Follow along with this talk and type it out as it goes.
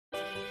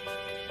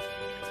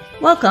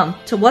Welcome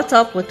to What's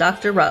Up with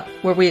Dr. Rupp,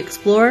 where we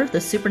explore the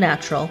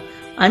supernatural.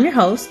 I'm your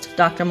host,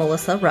 Dr.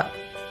 Melissa Rupp.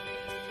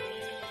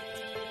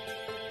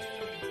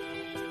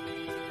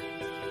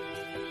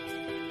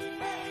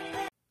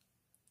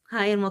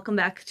 Hi, and welcome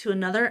back to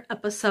another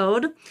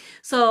episode.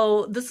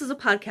 So this is a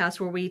podcast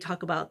where we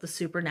talk about the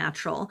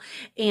supernatural,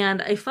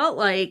 and I felt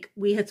like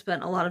we had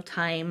spent a lot of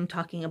time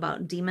talking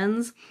about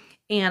demons,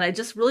 and I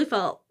just really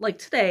felt like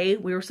today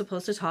we were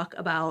supposed to talk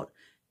about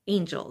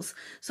angels.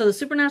 So the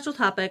supernatural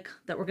topic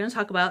that we're going to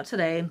talk about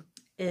today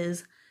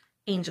is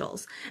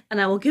angels. And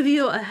I will give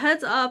you a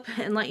heads up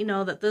and let you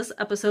know that this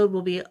episode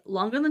will be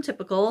longer than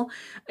typical.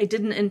 I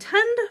didn't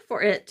intend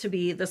for it to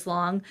be this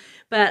long,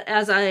 but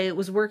as I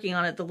was working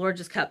on it, the Lord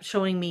just kept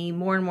showing me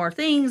more and more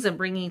things and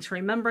bringing to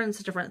remembrance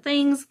different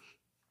things.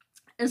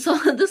 And so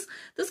this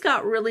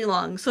got really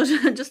long. So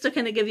just to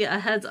kind of give you a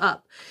heads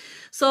up.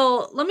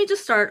 So let me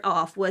just start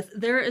off with,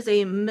 there is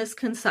a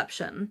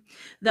misconception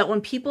that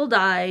when people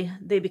die,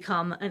 they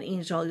become an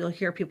angel. You'll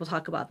hear people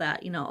talk about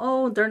that,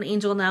 oh, they're an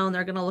angel now and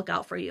they're going to look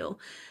out for you.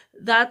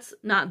 That's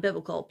not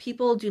biblical.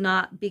 People do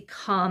not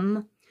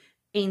become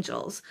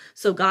angels.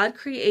 So God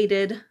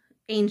created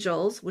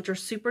angels, which are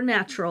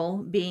supernatural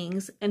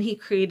beings, and he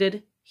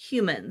created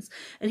humans,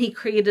 and he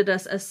created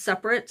us as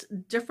separate,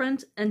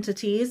 different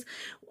entities.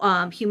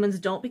 Humans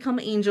don't become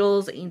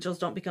angels. Angels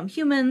don't become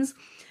humans.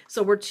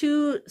 So we're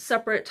two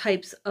separate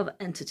types of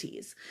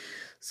entities.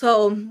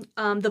 So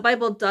the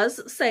Bible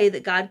does say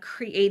that God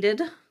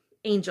created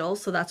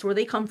angels. So that's where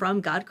they come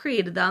from. God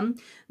created them.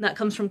 And that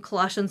comes from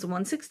Colossians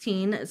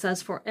 1:16. It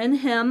says, "For in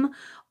him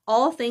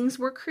all things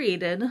were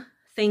created,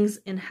 things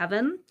in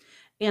heaven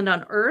and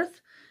on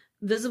earth,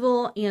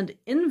 visible and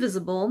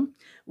invisible,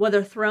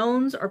 whether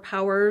thrones or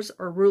powers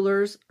or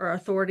rulers or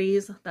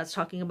authorities." That's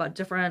talking about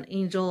different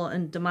angel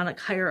and demonic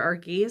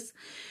hierarchies.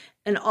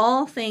 "And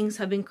all things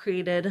have been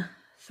created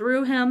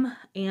through him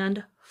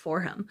and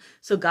for him."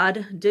 So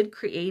God did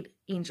create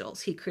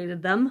angels. He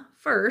created them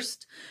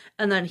first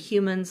and then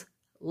humans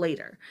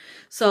later.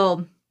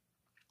 So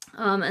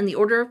in the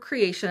order of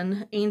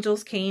creation,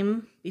 angels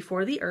came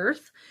before the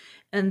earth,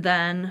 and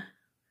then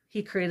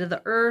he created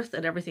the earth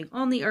and everything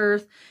on the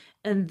earth,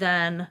 and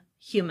then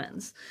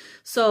humans.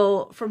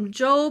 So from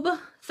Job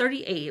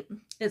 38,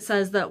 it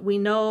says that we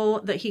know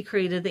that he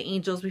created the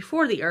angels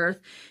before the earth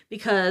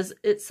because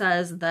it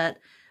says that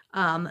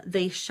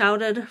they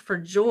shouted for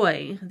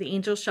joy. The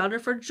angels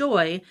shouted for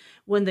joy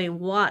when they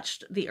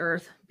watched the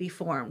earth be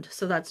formed.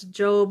 So that's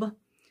Job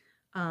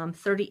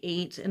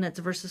 38, and it's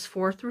verses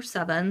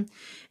 4-7.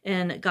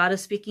 And God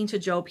is speaking to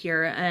Job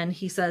here, and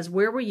he says,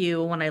 "Where were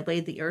you when I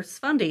laid the earth's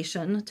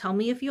foundation? Tell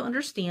me if you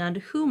understand.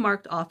 Who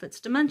marked off its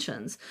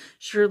dimensions?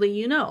 Surely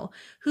you know.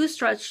 Who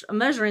stretched a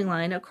measuring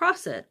line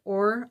across it?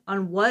 Or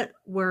on what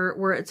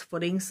were its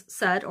footings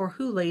set? Or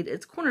who laid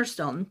its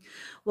cornerstone?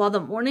 While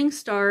the morning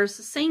stars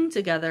sang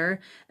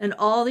together, and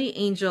all the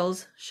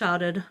angels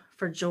shouted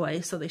for joy."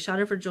 So they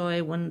shouted for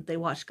joy when they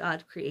watched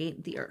God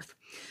create the earth.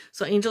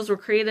 So angels were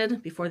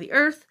created before the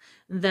earth,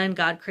 then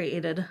God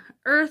created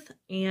earth,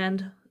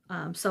 and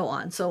so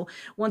on. So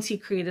once he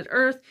created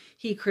earth,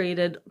 he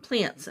created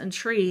plants and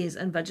trees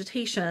and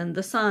vegetation,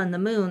 the sun, the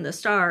moon, the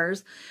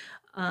stars,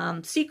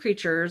 sea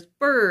creatures,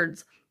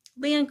 birds,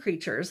 land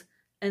creatures.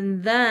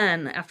 And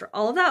then after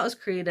all of that was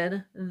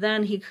created,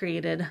 then he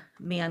created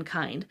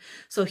mankind.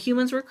 So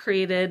humans were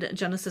created,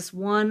 Genesis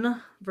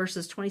 1,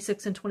 verses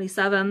 26 and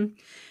 27.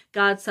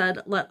 God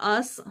said, "Let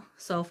us,"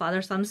 so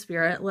Father, Son,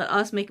 Spirit, "let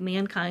us make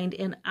mankind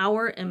in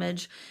our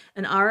image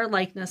and our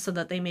likeness, so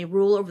that they may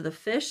rule over the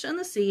fish in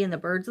the sea and the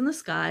birds in the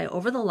sky,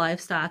 over the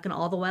livestock and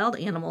all the wild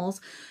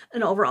animals,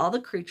 and over all the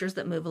creatures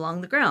that move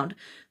along the ground."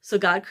 So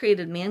God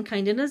created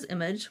mankind in his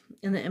image.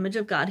 In the image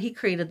of God, he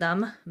created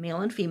them, male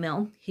and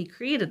female. He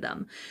created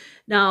them.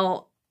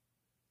 Now,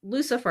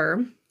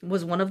 Lucifer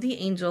was one of the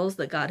angels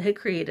that God had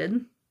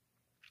created.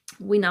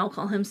 We now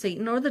call him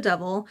Satan or the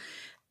devil.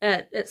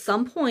 At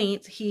some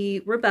point,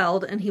 he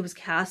rebelled and he was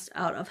cast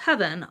out of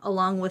heaven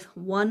along with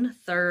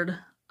 1/3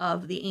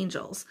 of the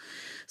angels.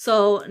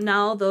 So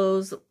now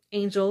those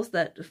angels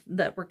that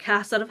were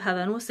cast out of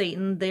heaven with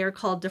Satan, they are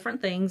called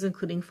different things,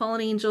 including fallen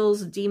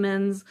angels,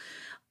 demons,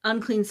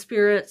 unclean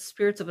spirits,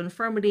 spirits of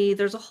infirmity.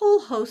 There's a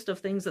whole host of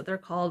things that they're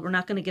called. We're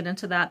not going to get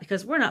into that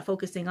because we're not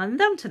focusing on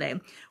them today.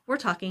 We're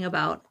talking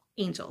about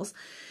angels.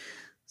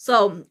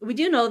 So we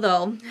do know,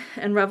 though,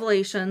 in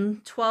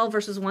Revelation 12,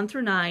 verses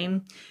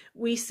 1-9,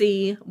 we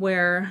see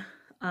where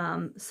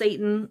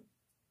Satan,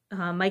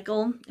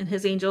 Michael and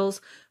his angels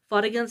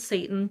fought against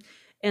Satan,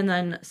 and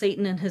then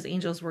Satan and his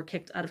angels were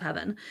kicked out of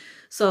heaven.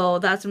 So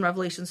that's in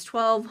Revelations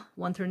 12,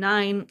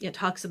 1-9. It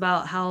talks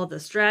about how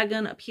this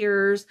dragon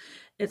appears.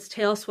 Its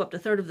tail swept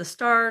 1/3 of the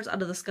stars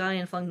out of the sky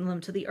and flung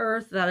them to the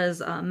earth. That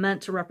is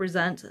meant to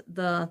represent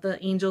the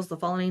angels, the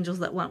fallen angels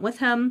that went with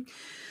him.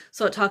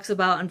 So it talks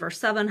about in verse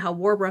 7 how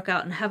war broke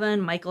out in heaven.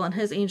 Michael and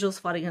his angels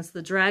fought against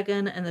the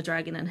dragon, and the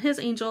dragon and his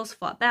angels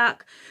fought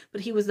back,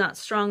 but he was not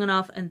strong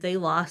enough, and they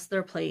lost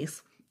their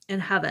place in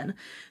heaven.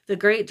 The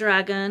great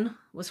dragon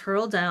was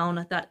hurled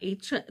down, that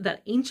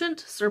ancient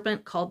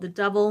serpent called the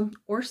devil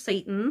or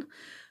Satan,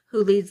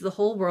 who leads the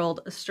whole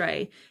world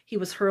astray. He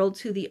was hurled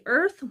to the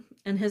earth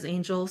and his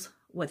angels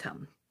with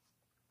him.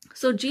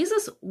 So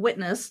Jesus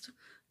witnessed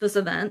this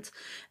event,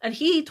 and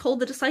he told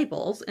the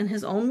disciples in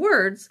his own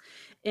words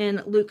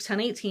in Luke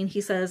 10:18,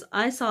 he says,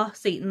 I saw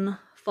Satan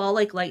fall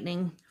like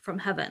lightning from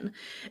heaven.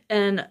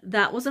 And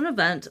that was an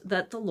event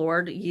that the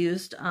Lord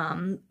used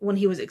when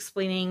he was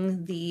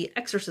explaining the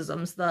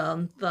exorcisms,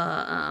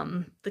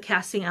 the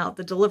casting out,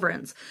 the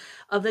deliverance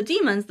of the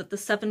demons that the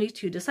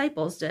 72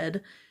 disciples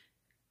did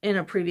in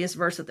a previous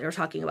verse that they were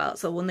talking about.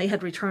 So when they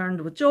had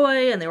returned with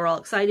joy and they were all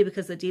excited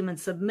because the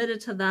demons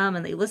submitted to them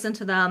and they listened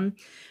to them.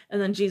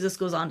 And then Jesus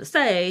goes on to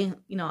say,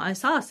 I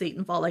saw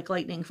Satan fall like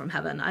lightning from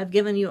heaven. I've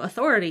given you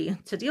authority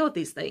to deal with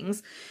these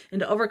things and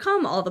to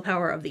overcome all the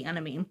power of the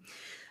enemy.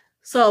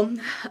 So,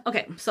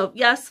 okay, so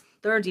yes,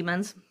 there are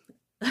demons.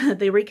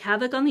 They wreak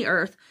havoc on the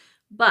earth,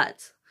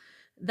 but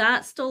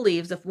that still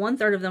leaves, if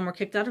 1/3 of them were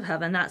kicked out of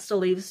heaven, that still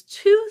leaves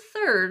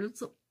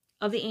 2/3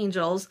 of the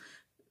angels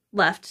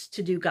left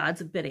to do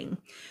God's bidding.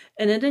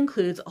 And it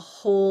includes a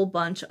whole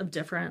bunch of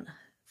different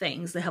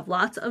things. They have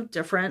lots of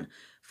different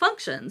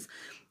functions.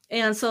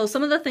 And so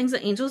some of the things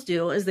that angels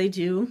do is they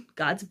do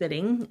God's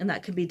bidding, and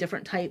that could be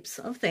different types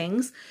of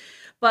things.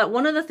 But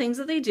one of the things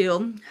that they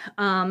do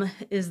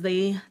is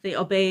they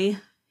obey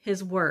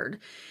his word.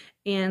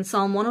 In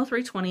Psalm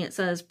 103:20, it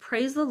says,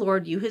 praise the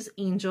Lord, you his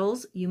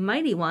angels, you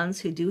mighty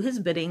ones who do his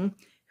bidding,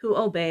 who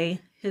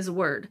obey his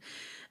word.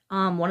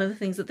 One of the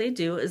things that they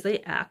do is they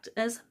act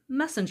as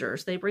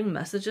messengers. They bring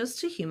messages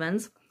to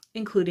humans,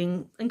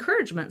 including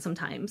encouragement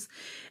sometimes.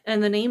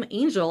 And the name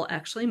angel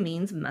actually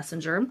means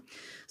messenger.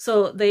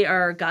 So they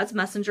are God's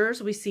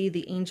messengers. We see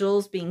the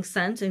angels being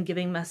sent and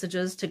giving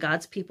messages to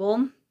God's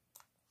people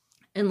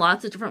in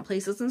lots of different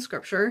places in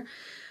Scripture.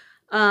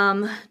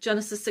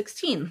 Genesis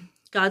 16,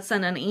 God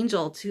sent an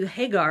angel to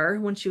Hagar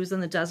when she was in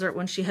the desert,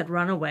 when she had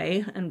run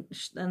away, and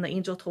the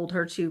angel told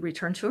her to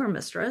return to her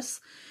mistress.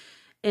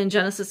 In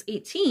Genesis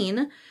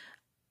 18,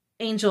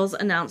 angels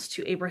announced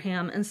to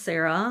Abraham and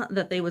Sarah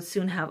that they would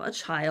soon have a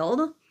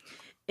child.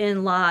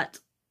 In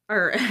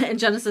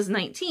Genesis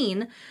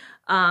 19,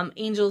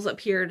 angels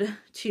appeared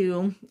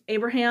to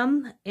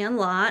Abraham and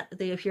Lot.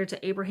 They appeared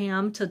to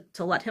Abraham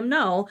to let him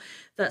know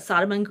that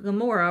Sodom and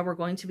Gomorrah were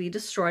going to be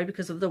destroyed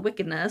because of the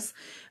wickedness.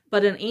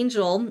 But an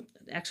angel,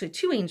 actually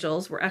 2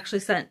 angels, were actually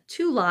sent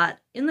to Lot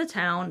in the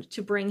town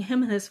to bring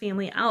him and his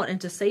family out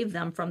and to save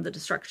them from the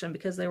destruction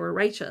because they were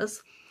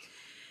righteous.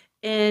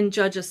 In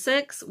Judges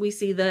 6, we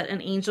see that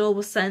an angel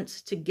was sent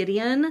to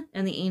Gideon,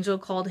 and the angel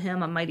called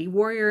him a mighty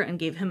warrior and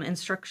gave him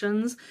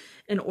instructions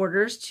and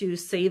orders to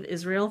save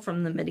Israel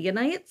from the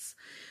Midianites.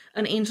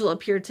 An angel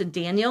appeared to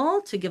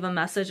Daniel to give a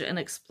message and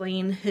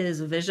explain his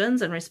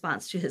visions in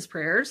response to his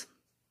prayers.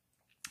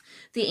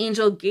 The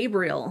angel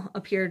Gabriel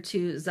appeared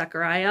to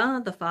Zechariah,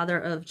 the father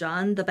of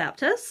John the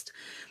Baptist,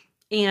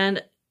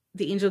 and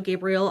the angel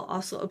Gabriel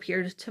also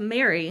appeared to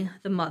Mary,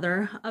 the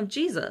mother of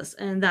Jesus,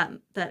 and that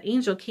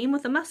angel came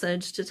with a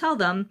message to tell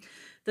them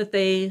that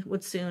they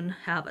would soon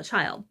have a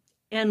child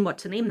and what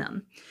to name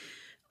them.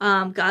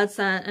 God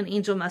sent an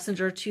angel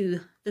messenger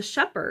to the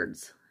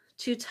shepherds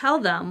to tell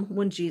them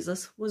when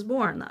Jesus was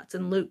born. That's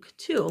in Luke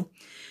 2.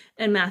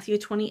 In Matthew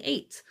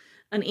 28,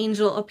 an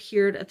angel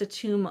appeared at the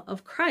tomb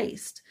of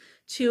Christ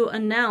to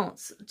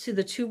announce to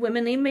the 2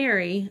 women named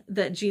Mary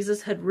that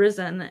Jesus had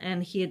risen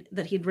and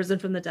that he'd risen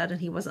from the dead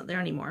and he wasn't there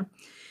anymore.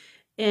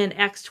 In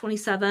Acts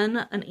 27,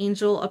 an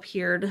angel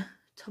appeared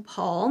to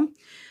Paul.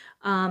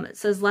 It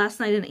says, last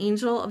night an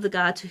angel of the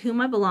God to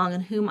whom I belong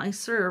and whom I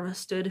serve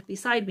stood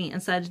beside me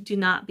and said, do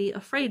not be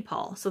afraid,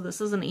 Paul. So this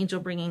is an angel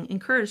bringing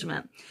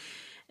encouragement.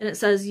 And it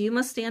says, you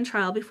must stand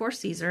trial before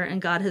Caesar, and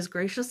God has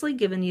graciously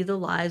given you the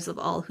lives of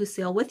all who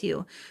sail with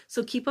you.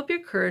 So keep up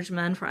your courage,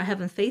 men, for I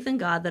have faith in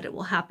God that it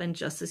will happen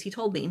just as he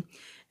told me.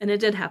 And it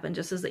did happen,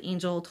 just as the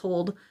angel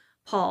told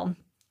Paul.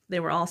 They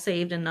were all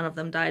saved, and none of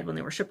them died when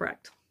they were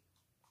shipwrecked.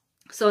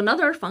 So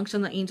another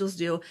function that angels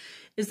do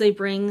is they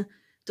bring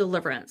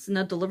deliverance.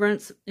 Now,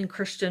 deliverance in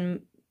Christianese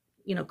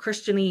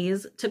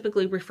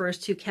typically refers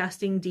to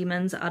casting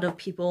demons out of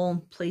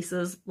people,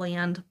 places,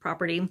 land,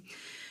 property.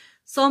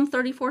 Psalm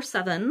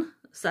 34:7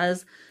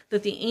 says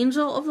that the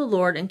angel of the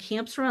Lord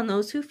encamps around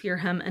those who fear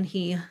him and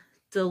he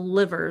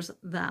delivers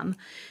them.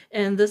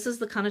 And this is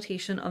the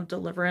connotation of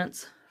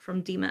deliverance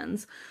from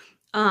demons.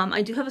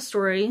 I do have a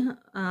story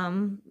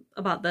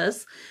about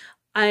this.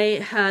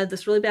 I had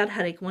this really bad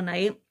headache one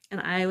night, and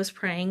I was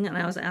praying and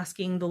I was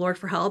asking the Lord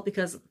for help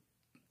because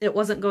it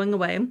wasn't going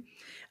away. And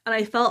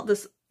I felt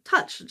this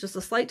touch, just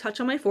a slight touch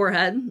on my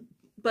forehead,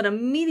 but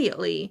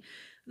immediately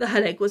the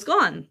headache was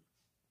gone.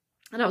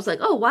 And I was like,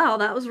 oh, wow,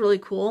 that was really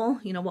cool.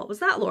 What was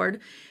that, Lord?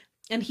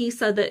 And he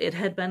said that it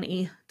had been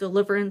a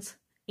deliverance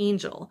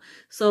angel.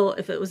 So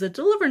if it was a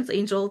deliverance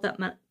angel, that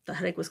meant the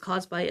headache was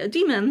caused by a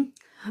demon.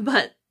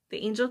 But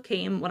the angel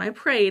came when I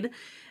prayed,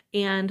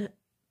 and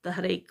the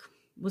headache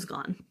was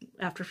gone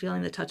after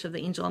feeling the touch of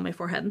the angel on my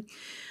forehead.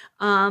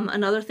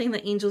 Another thing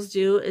that angels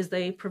do is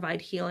they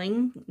provide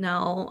healing.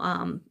 Now,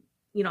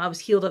 I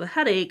was healed of a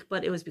headache,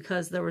 but it was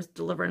because there was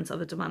deliverance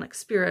of a demonic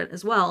spirit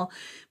as well.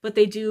 But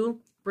they do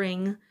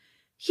bring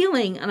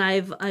healing. And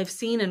I've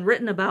seen and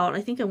written about,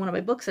 I think in one of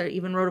my books I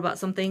even wrote about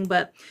something,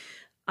 but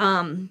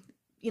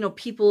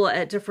people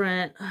at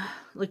different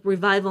like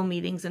revival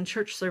meetings and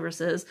church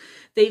services,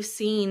 they've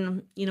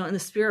seen, in the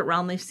spirit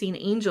realm, they've seen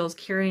angels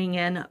carrying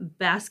in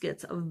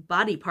baskets of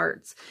body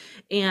parts.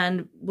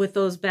 And with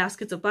those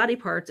baskets of body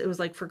parts, it was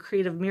like for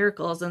creative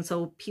miracles. And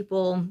so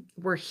people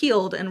were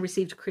healed and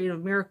received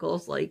creative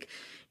miracles, like,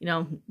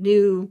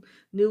 new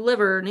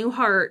liver, new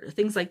heart,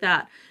 things like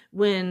that,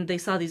 when they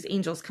saw these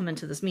angels come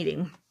into this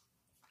meeting.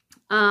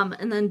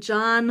 And then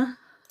John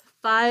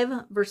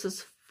 5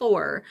 verses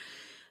 4,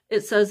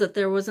 it says that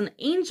there was an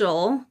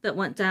angel that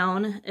went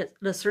down at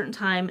a certain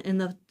time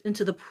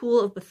into the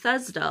pool of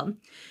Bethesda,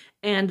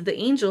 and the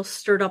angel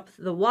stirred up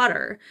the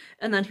water.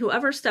 And then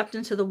whoever stepped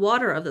into the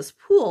water of this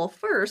pool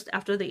first,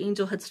 after the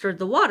angel had stirred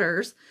the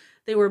waters,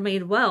 they were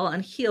made well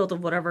and healed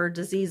of whatever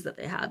disease that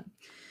they had.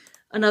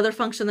 Another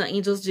function that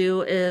angels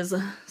do is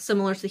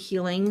similar to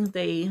healing.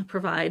 They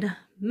provide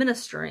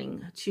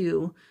ministering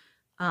to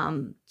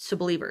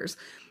believers.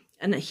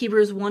 And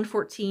Hebrews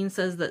 1:14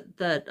 says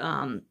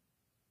that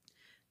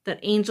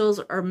angels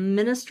are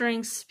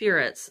ministering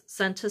spirits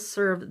sent to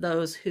serve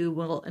those who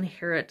will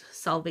inherit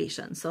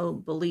salvation, so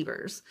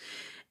believers.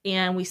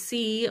 And we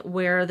see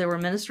where there were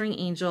ministering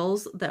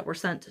angels that were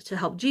sent to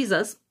help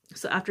Jesus.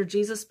 So after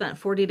Jesus spent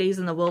 40 days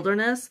in the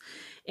wilderness,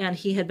 and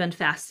he had been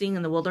fasting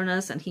in the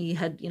wilderness, and he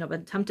had,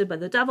 been tempted by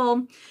the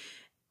devil,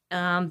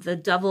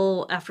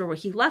 after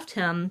he left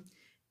him,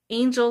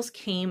 angels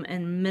came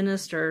and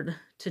ministered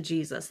to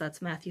Jesus.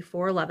 That's Matthew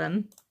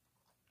 4:11.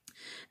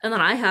 And then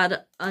I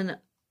had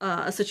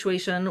a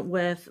situation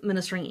with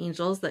ministering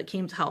angels that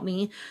came to help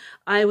me.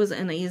 I was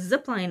in a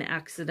zipline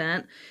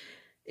accident,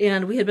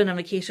 and we had been on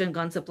vacation,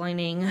 gone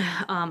ziplining.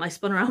 I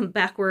spun around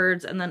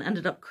backwards and then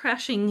ended up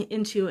crashing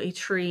into a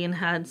tree and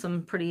had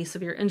some pretty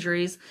severe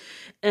injuries.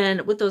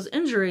 And with those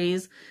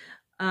injuries,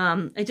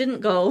 I didn't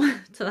go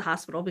to the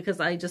hospital because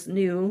I just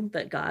knew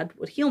that God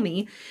would heal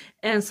me.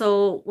 And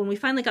so when we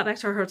finally got back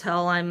to our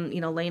hotel, I'm,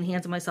 laying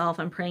hands on myself,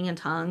 I'm praying in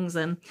tongues,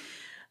 and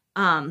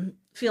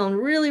feeling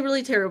really,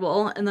 really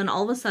terrible. And then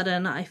all of a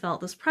sudden I felt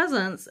this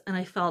presence, and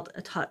I felt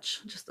a touch,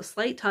 just a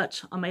slight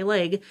touch on my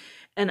leg.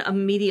 And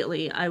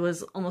immediately I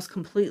was almost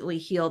completely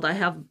healed. I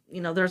have,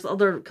 there's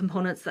other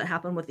components that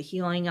happen with the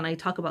healing, and I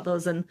talk about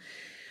those in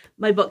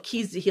my book,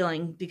 Keys to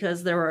Healing,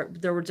 because there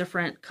were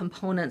different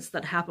components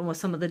that happen with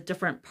some of the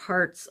different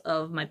parts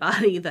of my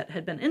body that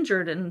had been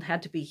injured and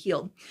had to be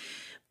healed.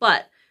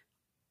 But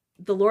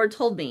the Lord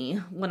told me,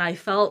 when I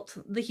felt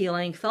the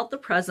healing, felt the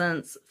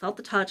presence, felt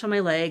the touch on my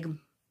leg,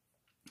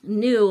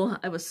 knew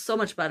I was so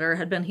much better,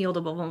 had been healed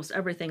of almost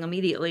everything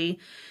immediately.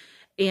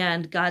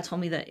 And God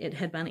told me that it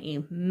had been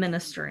a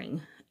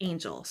ministering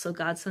angel. So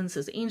God sends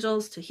his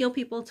angels to heal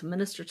people, to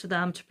minister to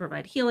them, to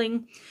provide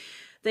healing.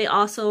 They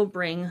also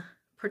bring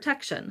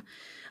protection.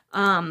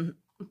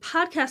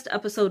 Podcast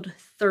episode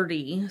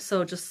 30,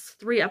 so just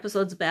 3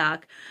 episodes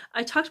back,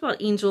 I talked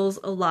about angels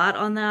a lot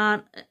on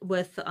that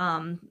with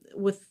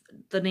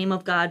the name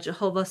of God,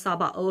 Jehovah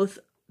Sabaoth,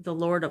 the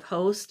Lord of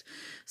hosts.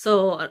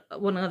 So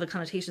one of the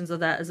connotations of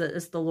that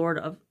is the Lord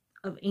of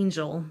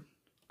angel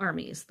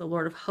armies, the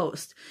Lord of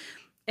hosts.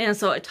 And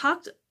so I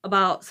talked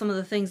about some of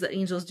the things that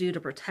angels do to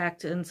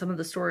protect, and some of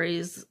the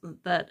stories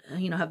that,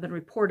 have been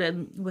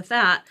reported with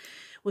that,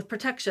 with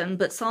protection.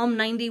 But Psalm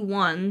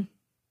 91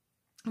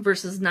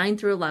 verses 9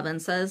 through 11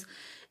 says,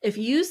 "If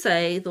you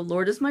say, 'The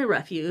Lord is my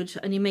refuge,'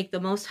 and you make the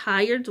Most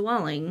High your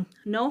dwelling,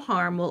 no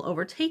harm will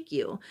overtake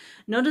you.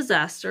 No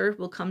disaster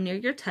will come near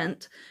your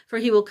tent, for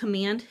he will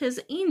command his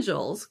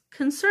angels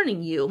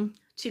concerning you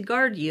to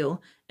guard you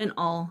in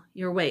all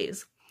your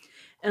ways."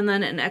 And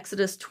then in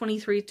Exodus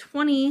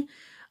 23:20,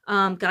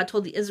 God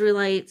told the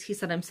Israelites, he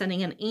said, "I'm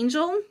sending an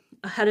angel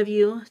ahead of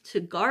you to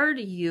guard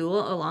you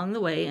along the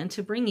way and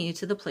to bring you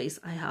to the place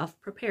I have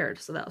prepared."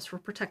 So that was for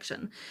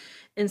protection.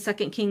 In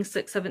 2 Kings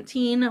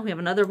 6:17, we have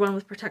another one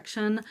with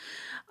protection.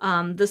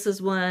 This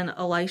is when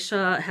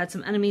Elisha had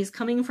some enemies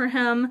coming for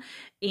him,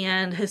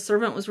 and his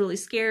servant was really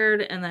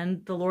scared. And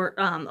then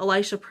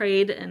Elisha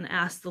prayed and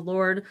asked the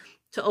Lord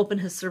to open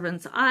his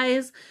servant's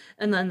eyes.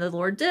 And then the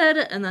Lord did.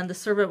 And then the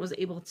servant was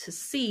able to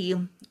see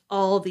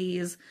all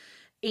these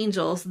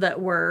angels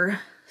that were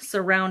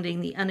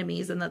surrounding the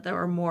enemies, and that there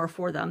were more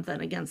for them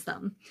than against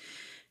them.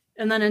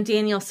 And then in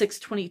Daniel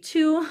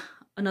 6:22,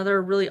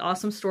 another really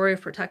awesome story of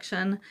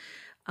protection.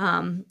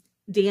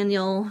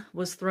 Daniel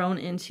was thrown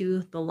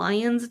into the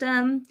lion's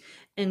den,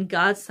 and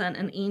God sent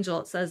an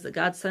angel. It says that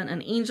God sent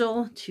an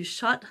angel to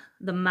shut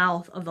the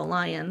mouth of the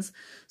lions,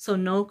 so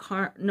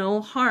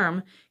no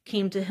harm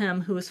came to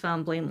him who was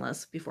found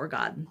blameless before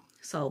God.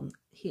 So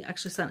he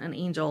actually sent an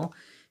angel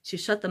to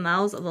shut the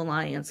mouths of the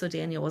lions, so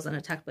Daniel wasn't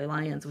attacked by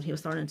lions when he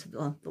was thrown into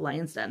the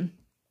lion's den.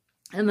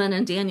 And then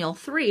in Daniel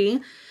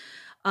 3,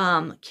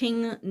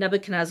 King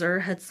Nebuchadnezzar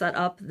had set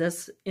up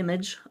this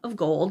image of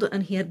gold,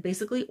 and he had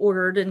basically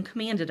ordered and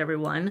commanded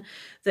everyone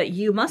that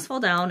you must fall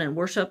down and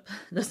worship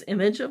this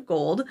image of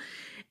gold.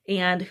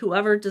 And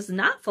whoever does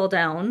not fall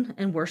down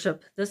and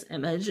worship this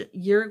image,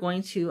 you're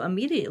going to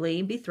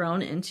immediately be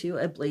thrown into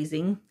a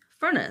blazing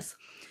furnace.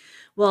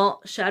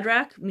 Well,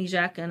 Shadrach,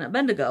 Meshach, and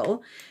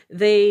Abednego,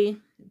 they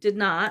did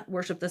not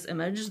worship this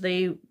image.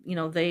 They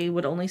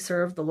would only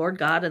serve the Lord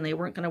God, and they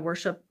weren't going to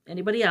worship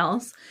anybody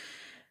else.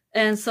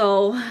 And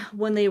so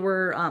when they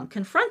were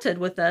confronted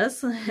with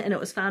this, and it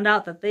was found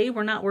out that they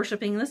were not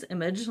worshiping this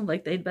image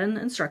like they'd been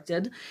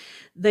instructed,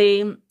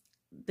 they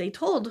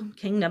told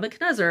King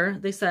Nebuchadnezzar,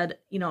 they said,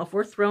 if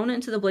we're thrown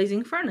into the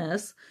blazing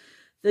furnace,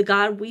 the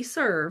God we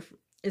serve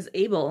is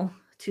able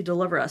to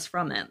deliver us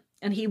from it.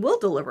 And he will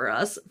deliver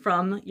us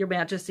from your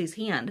majesty's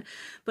hand.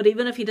 But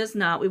even if he does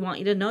not, we want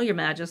you to know, your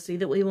majesty,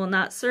 that we will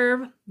not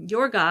serve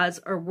your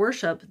gods or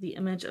worship the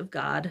image of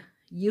God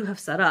you have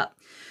set up.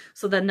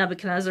 So then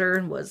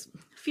Nebuchadnezzar was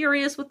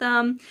furious with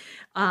them.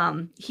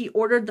 He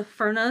ordered the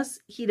furnace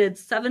heated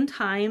 7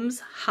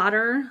 times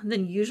hotter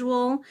than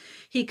usual.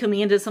 He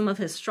commanded some of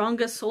his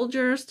strongest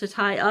soldiers to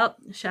tie up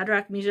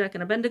Shadrach, Meshach,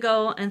 and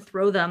Abednego and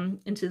throw them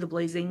into the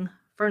blazing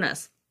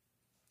furnace.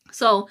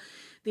 So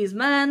these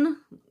men,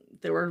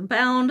 they were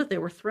bound, they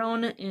were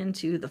thrown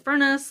into the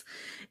furnace,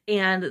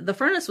 and the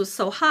furnace was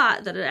so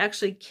hot that it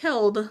actually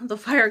the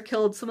fire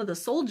killed some of the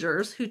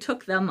soldiers who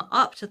took them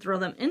up to throw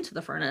them into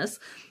the furnace.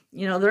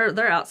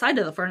 They're outside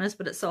of the furnace,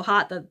 but it's so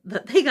hot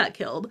that they got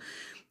killed.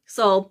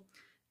 So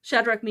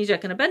Shadrach,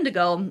 Meshach, and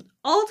Abednego,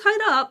 all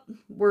tied up,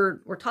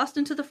 were tossed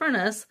into the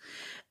furnace,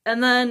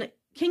 and then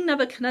King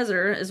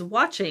Nebuchadnezzar is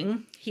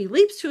watching. He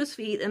leaps to his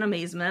feet in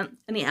amazement,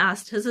 and he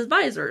asked his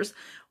advisors,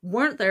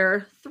 "Weren't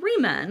there 3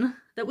 men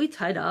that we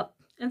tied up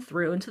and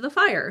threw into the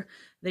fire?"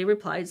 They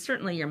replied,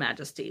 "Certainly, your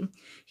majesty."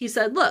 He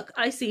said, "Look,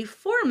 I see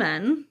 4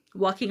 men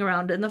walking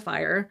around in the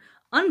fire,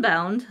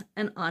 unbound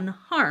and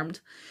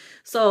unharmed."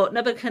 So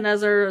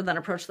Nebuchadnezzar then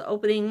approached the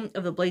opening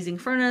of the blazing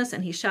furnace,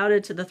 and he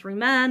shouted to the 3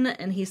 men,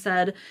 and he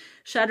said,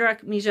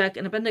 "Shadrach, Meshach,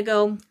 and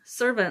Abednego,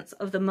 servants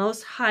of the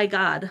Most High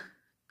God,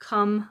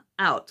 come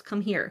out,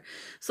 come here."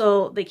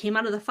 So they came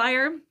out of the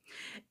fire,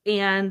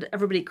 and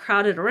everybody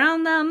crowded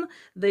around them.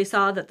 They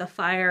saw that the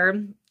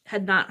fire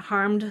had not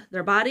harmed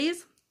their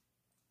bodies.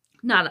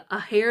 Not a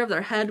hair of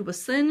their head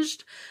was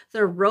singed.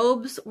 Their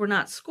robes were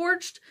not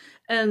scorched,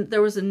 and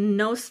there was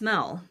no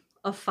smell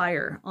of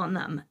fire on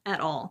them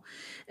at all.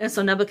 And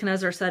so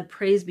Nebuchadnezzar said,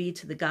 "Praise be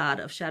to the God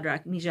of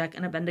Shadrach, Meshach,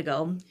 and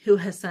Abednego, who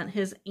has sent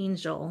his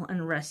angel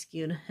and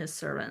rescued his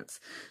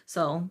servants."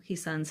 So he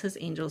sends his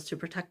angels to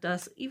protect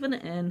us, even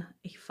in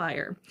a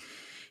fire.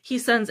 He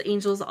sends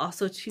angels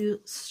also to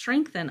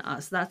strengthen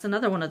us. That's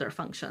another one of their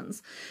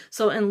functions.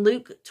 So in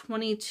Luke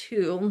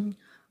 22,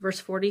 verse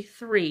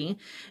 43,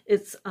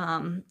 it's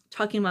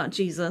talking about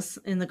Jesus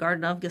in the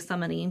Garden of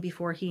Gethsemane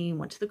before he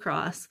went to the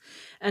cross.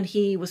 And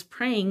he was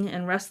praying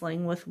and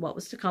wrestling with what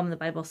was to come. The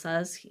Bible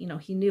says,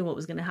 he knew what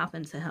was going to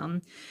happen to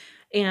him.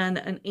 And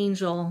an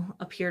angel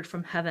appeared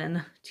from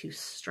heaven to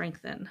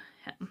strengthen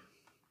him.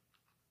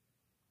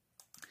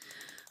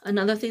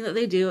 Another thing that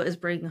they do is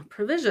bring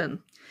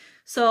provision.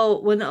 So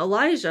when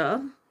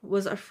Elijah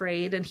was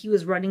afraid and he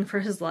was running for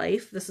his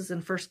life, this is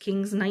in 1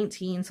 Kings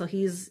 19. So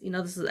he's,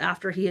 this is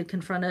after he had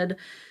confronted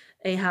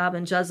Ahab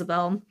and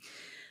Jezebel.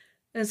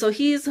 And so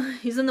he's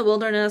in the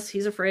wilderness,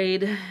 he's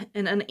afraid,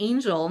 and an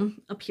angel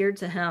appeared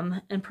to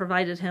him and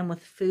provided him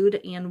with food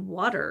and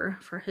water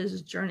for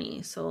his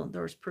journey. So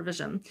there was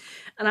provision.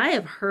 And I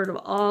have heard of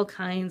all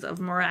kinds of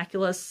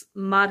miraculous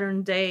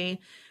modern day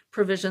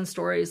provision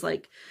stories.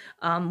 Like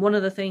one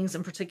of the things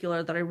in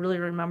particular that I really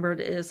remembered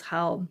is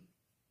how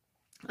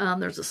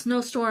there's a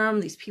snowstorm.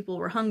 These people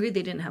were hungry.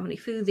 They didn't have any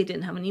food. They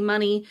didn't have any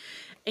money.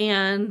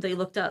 And they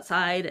looked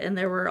outside and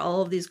there were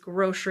all of these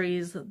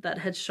groceries that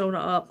had shown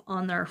up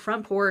on their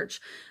front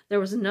porch. There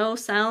was no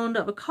sound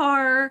of a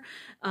car.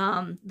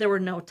 There were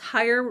no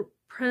tire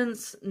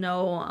prints,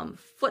 no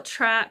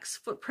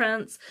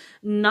footprints,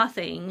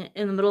 nothing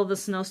in the middle of the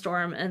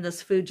snowstorm. And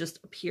this food just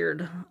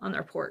appeared on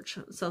their porch.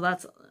 So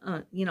that's,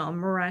 a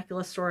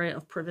miraculous story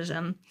of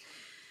provision.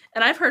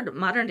 And I've heard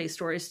modern day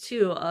stories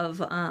too of,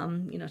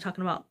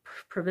 talking about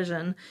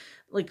provision,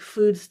 like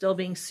food still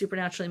being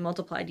supernaturally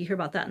multiplied. You hear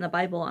about that in the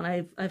Bible.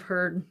 And I've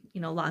heard,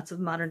 lots of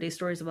modern day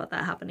stories about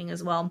that happening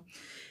as well.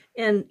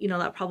 And,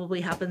 that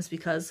probably happens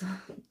because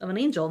of an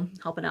angel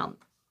helping out.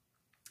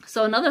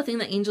 So another thing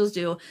that angels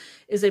do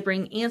is they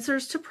bring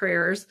answers to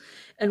prayers.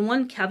 And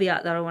one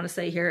caveat that I want to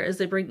say here is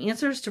they bring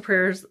answers to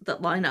prayers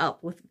that line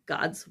up with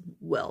God's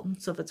will.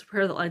 So if it's a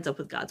prayer that lines up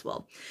with God's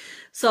will.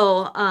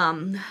 So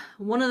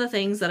one of the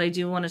things that I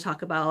do want to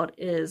talk about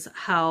is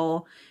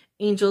how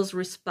angels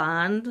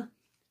respond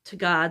to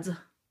God's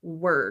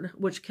word,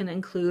 which can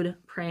include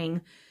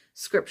praying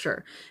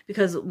scripture.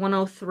 Because Psalm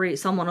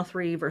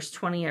 103, verse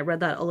 20, I read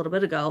that a little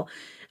bit ago.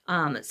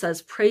 It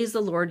says, "Praise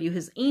the Lord, you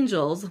his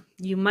angels,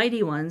 you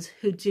mighty ones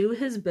who do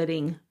his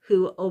bidding,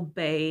 who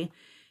obey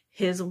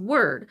his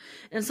word."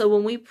 And so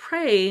when we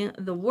pray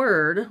the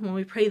word, when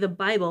we pray the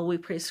Bible, we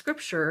pray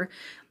scripture,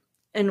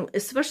 and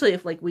especially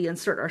if we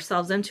insert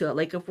ourselves into it,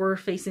 like if we're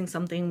facing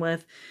something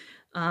with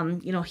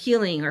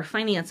healing or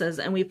finances,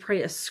 and we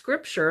pray a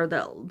scripture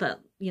that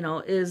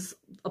is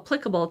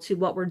applicable to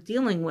what we're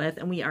dealing with,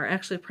 and we are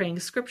actually praying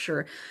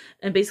scripture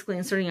and basically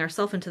inserting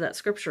ourselves into that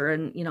scripture,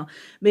 and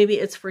maybe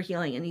it's for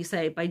healing, and you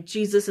say, by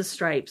Jesus'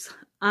 stripes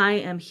I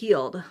am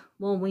healed.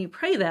 Well, when you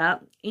pray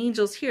that,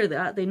 angels hear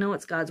that. They know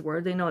it's God's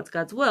word. They know it's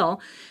God's will.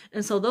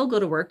 And so they'll go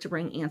to work to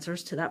bring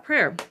answers to that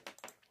prayer.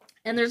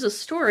 And there's a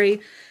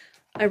story.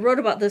 I wrote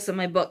about this in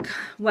my book,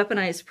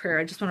 Weaponized Prayer.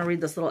 I just want to read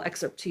this little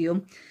excerpt to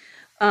you.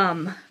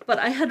 But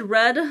I had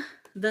read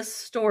this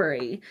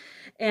story,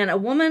 and a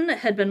woman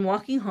had been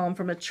walking home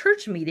from a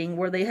church meeting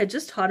where they had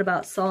just taught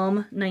about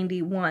Psalm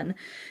 91,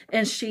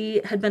 and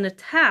she had been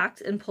attacked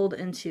and pulled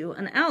into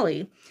an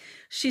alley.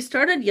 She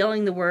started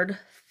yelling the word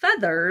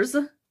feathers,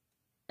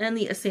 and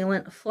the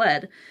assailant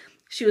fled.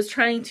 She was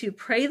trying to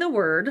pray the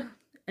word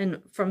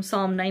and from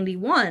Psalm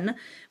 91,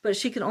 but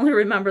she could only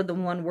remember the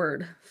one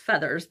word,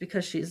 feathers,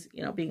 because she's,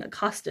 being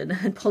accosted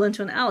and pulled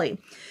into an alley.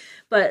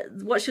 But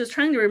what she was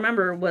trying to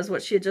remember was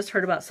what she had just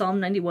heard about Psalm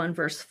 91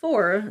 verse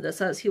 4 that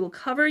says, he will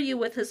cover you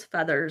with his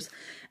feathers,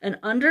 and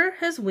under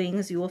his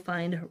wings you will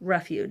find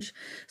refuge.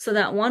 So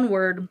that one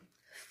word,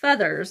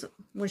 feathers,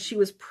 when she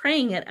was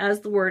praying it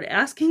as the word,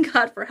 asking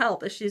God for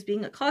help as she's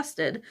being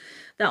accosted,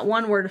 that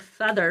one word,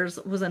 feathers,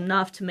 was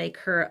enough to make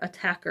her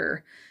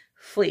attacker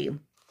flee.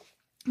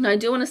 Now, I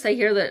do want to say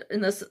here that in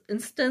this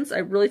instance, I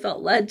really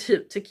felt led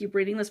to keep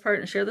reading this part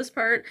and share this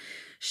part.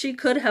 She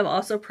could have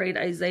also prayed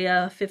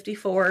Isaiah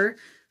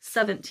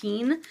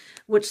 54:17,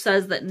 which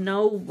says that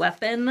no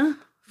weapon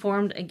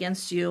formed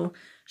against you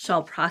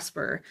shall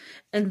prosper.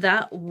 And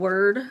that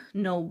word,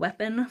 no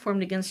weapon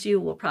formed against you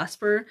will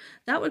prosper,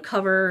 that would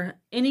cover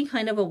any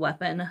kind of a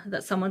weapon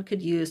that someone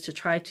could use to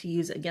try to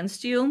use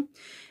against you,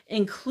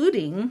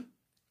 including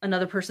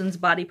another person's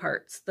body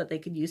parts that they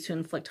could use to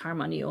inflict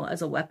harm on you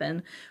as a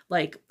weapon,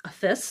 like a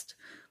fist,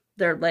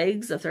 their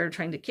legs if they're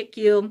trying to kick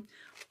you,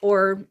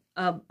 or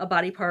a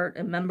body part,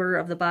 a member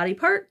of the body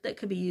part that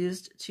could be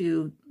used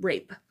to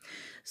rape.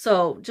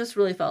 So just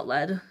really felt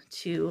led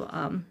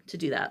to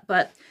do that.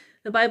 But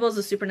the Bible is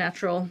a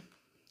supernatural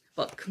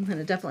book, and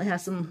it definitely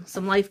has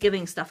some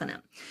life-giving stuff in it.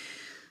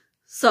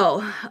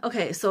 So,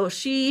 okay, so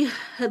she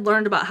had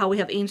learned about how we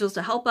have angels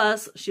to help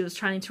us. She was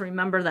trying to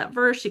remember that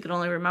verse. She could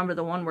only remember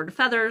the one word,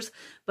 feathers,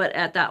 but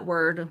at that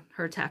word,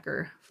 her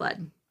attacker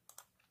fled.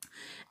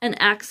 In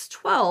Acts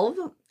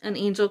 12, an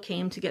angel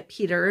came to get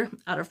Peter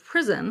out of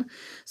prison.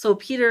 So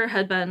Peter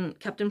had been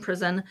kept in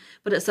prison,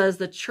 but it says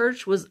the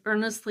church was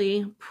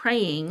earnestly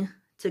praying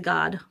to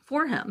God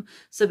for him.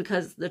 So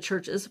because the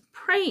church is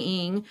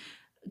praying,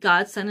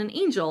 God sent an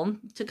angel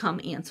to come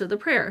answer the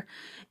prayer.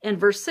 And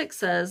verse 6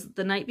 says,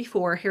 the night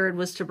before Herod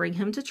was to bring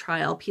him to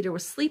trial, Peter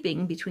was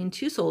sleeping between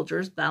two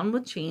soldiers bound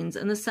with chains,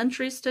 and the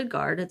sentries stood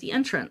guard at the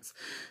entrance.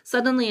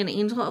 Suddenly an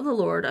angel of the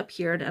Lord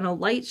appeared, and a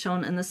light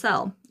shone in the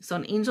cell. So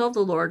an angel of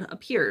the Lord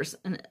appears,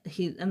 and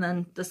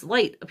then this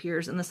light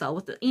appears in the cell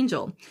with the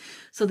angel.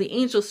 So the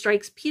angel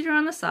strikes Peter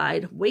on the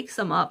side, wakes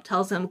him up,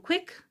 tells him,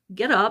 quick,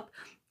 get up,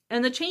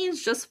 and the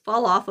chains just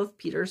fall off of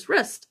Peter's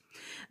wrist.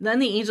 Then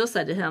the angel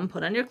said to him,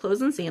 put on your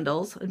clothes and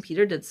sandals, and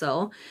Peter did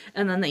so.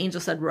 And then the angel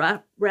said,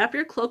 wrap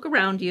your cloak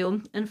around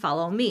you and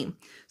follow me.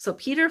 So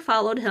Peter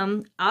followed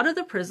him out of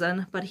the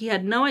prison, but he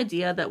had no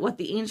idea that what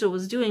the angel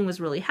was doing was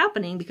really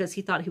happening because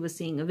he thought he was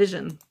seeing a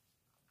vision.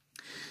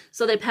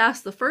 So they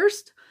passed the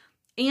first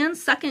and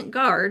second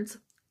guards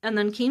and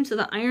then came to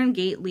the iron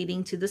gate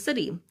leading to the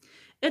city.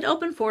 It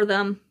opened for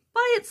them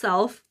by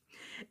itself,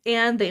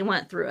 and they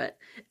went through it.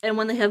 And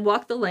when they had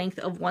walked the length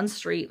of one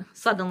street,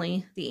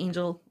 suddenly the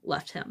angel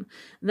left him.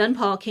 Then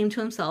Paul came to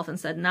himself and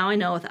said, now I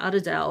know without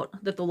a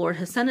doubt that the Lord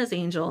has sent his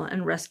angel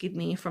and rescued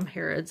me from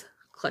Herod's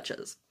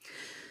clutches.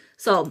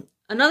 So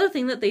another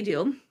thing that they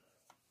do,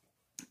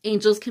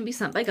 angels can be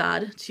sent by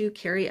God to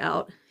carry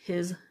out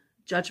his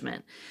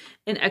judgment.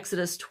 In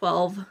Exodus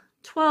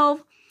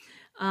 12:12,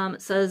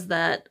 it says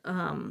that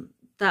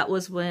that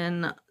was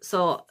when,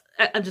 so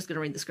I'm just going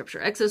to read the scripture.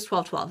 Exodus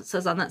 12:12. It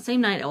says, on that same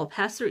night, I will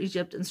pass through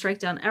Egypt and strike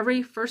down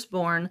every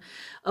firstborn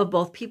of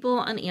both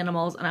people and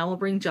animals, and I will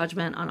bring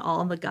judgment on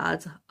all the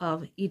gods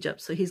of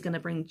Egypt. So he's going to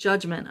bring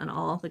judgment on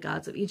all the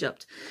gods of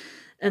Egypt.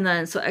 And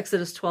then, so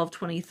Exodus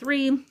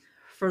 12:23,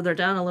 further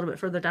down, a little bit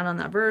further down on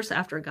that verse,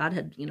 after God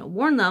had,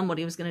 warned them what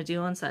he was going to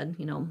do and said,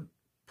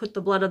 put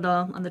the blood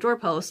on the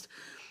doorpost.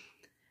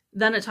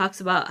 Then it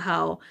talks about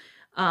how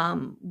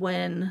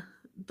when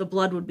the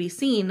blood would be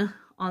seen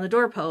on the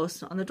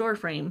doorpost, on the door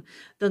frame,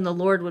 then the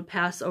Lord would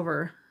pass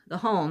over the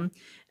home,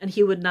 and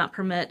he would not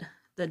permit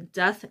the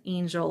death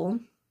angel,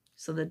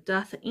 so the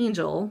death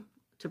angel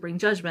to bring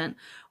judgment,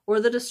 or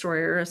the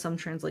destroyer, as some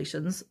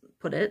translations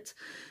put it,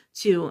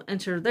 to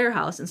enter their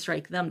house and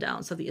strike them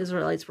down. So the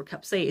Israelites were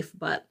kept safe,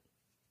 but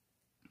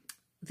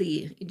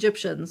the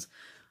Egyptians,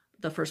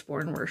 the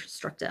firstborn, were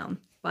struck down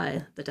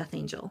by the death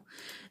angel.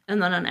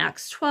 And then on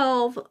Acts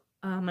 12,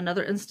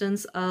 another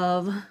instance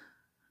of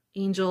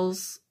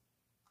angels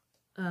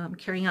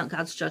carrying out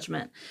God's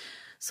judgment.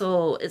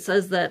 So it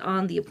says that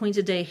on the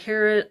appointed day,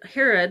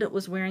 Herod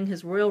was wearing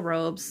his royal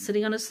robes,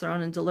 sitting on his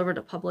throne, and delivered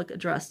a public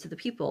address to the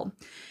people.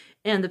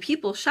 And the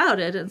people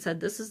shouted and said,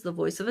 "This is the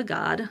voice of a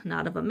God,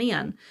 not of a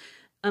man."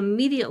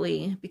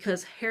 Immediately,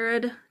 because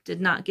Herod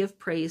did not give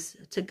praise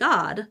to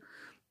God,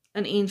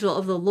 an angel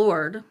of the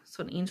Lord,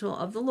 so an angel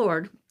of the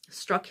Lord,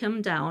 struck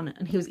him down,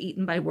 and he was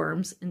eaten by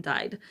worms and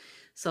died.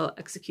 So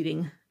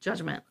executing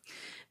judgment.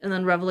 And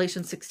then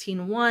Revelation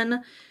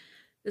 16:1,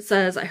 it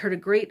says, "I heard a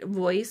great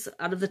voice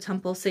out of the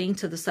temple saying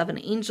to the 7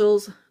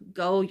 angels,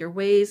 'Go your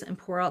ways and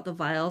pour out the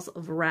vials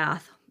of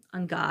wrath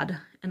on God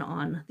and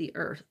on the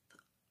earth.'"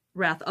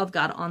 Wrath of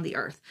God on the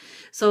earth.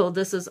 So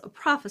this is a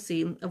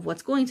prophecy of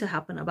what's going to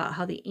happen about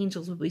how the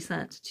angels will be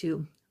sent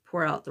to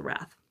pour out the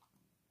wrath.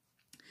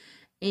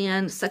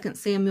 And 2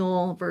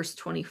 Samuel verse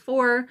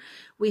 24,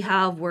 we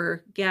have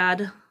where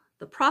Gad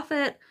the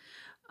prophet,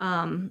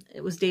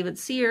 it was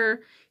David's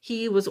seer,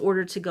 he was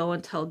ordered to go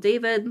and tell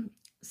David,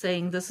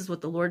 saying, "This is what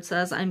the Lord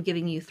says, I'm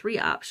giving you 3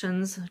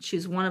 options.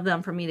 Choose one of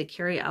them for me to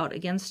carry out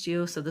against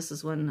you." So this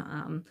is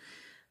when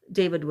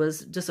David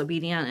was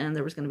disobedient and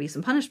there was going to be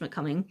some punishment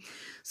coming.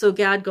 So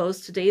Gad goes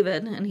to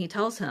David and he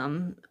tells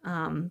him,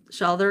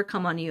 "Shall there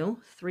come on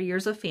you 3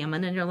 years of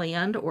famine in your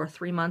land, or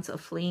 3 months of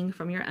fleeing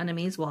from your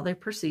enemies while they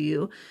pursue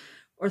you,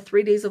 or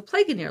 3 days of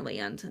plague in your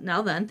land?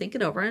 Now then, think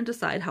it over and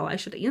decide how I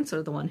should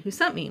answer the one who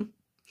sent me."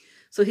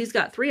 So he's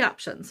got 3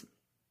 options.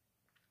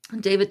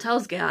 David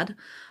tells Gad,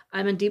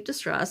 "I'm in deep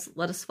distress.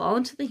 Let us fall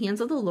into the hands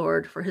of the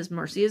Lord, for his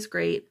mercy is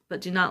great, but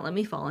do not let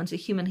me fall into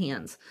human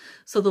hands."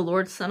 So the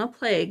Lord sent a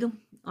plague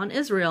on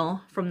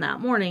Israel from that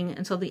morning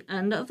until the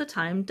end of the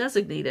time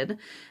designated,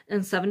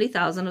 and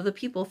 70,000 of the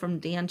people from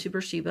Dan to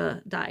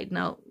Beersheba died.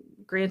 Now,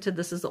 granted,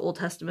 this is the Old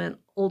Testament,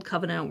 Old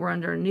Covenant. We're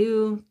under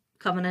New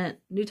Covenant,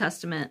 New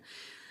Testament.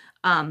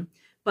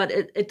 But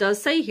it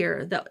does say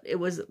here that it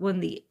was when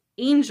the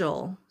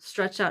angel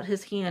stretched out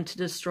his hand to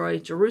destroy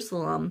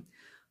Jerusalem,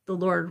 the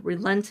Lord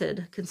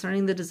relented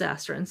concerning the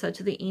disaster and said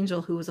to the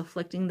angel who was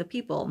afflicting the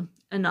people,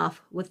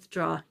 "Enough,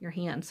 withdraw your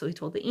hand." So he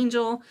told the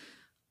angel,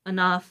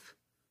 "Enough,"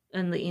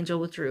 and the angel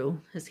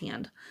withdrew his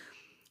hand.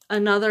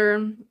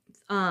 Another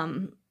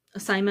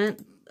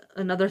assignment,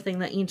 another thing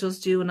that angels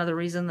do, another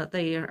reason that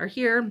they are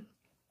here,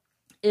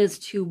 is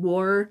to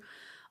war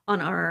on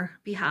our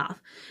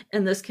behalf.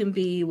 And this can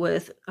be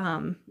with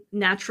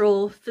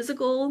natural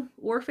physical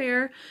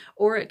warfare,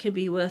 or it can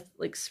be with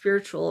like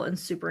spiritual and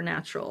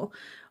supernatural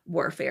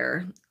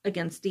warfare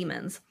against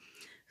demons.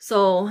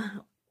 So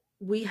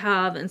we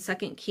have in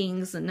 2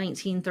 Kings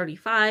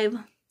 19:35,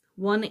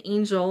 one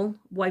angel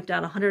wiped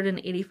out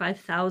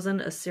 185,000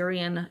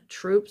 Assyrian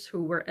troops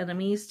who were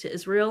enemies to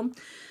Israel.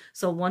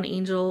 So one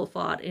angel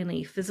fought in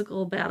a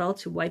physical battle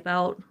to wipe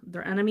out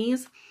their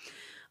enemies.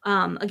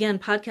 Again,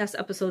 podcast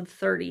episode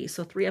 30,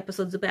 so 3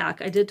 episodes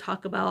back, I did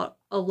talk about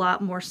a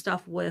lot more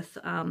stuff with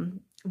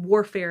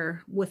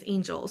warfare with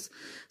angels.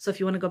 So if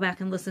you want to go back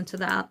and listen to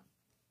that.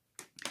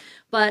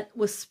 But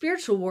with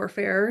spiritual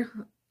warfare,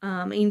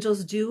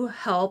 angels do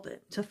help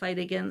to fight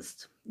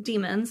against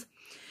demons.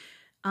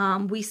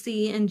 We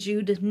see in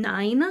Jude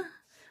 9,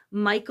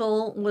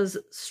 Michael was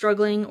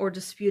struggling or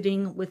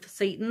disputing with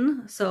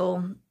Satan.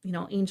 So,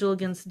 angel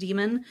against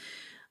demon,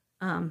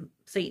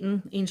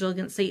 Satan, angel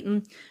against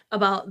Satan,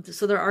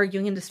 so they're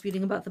arguing and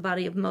disputing about the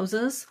body of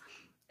Moses.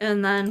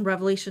 And then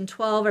Revelation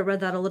 12, I read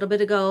that a little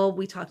bit ago.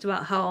 We talked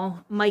about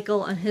how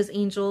Michael and his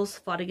angels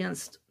fought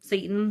against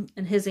Satan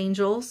and his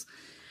angels.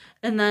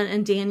 And then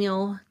in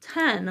Daniel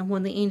 10,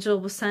 when the angel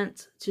was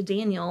sent to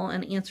Daniel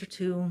and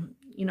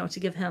to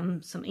give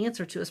him some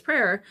answer to his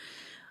prayer,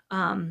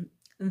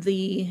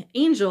 the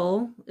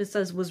angel, it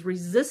says, was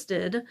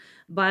resisted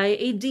by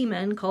a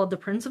demon called the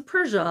Prince of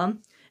Persia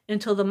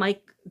until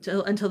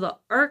the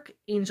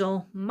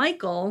archangel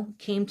Michael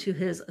came to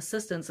his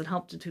assistance and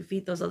helped to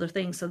defeat those other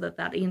things so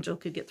that angel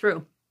could get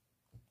through.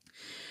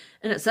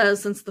 And it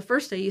says, "Since the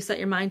first day you set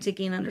your mind to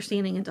gain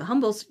understanding and to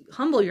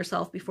humble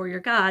yourself before your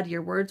God,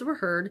 your words were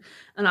heard,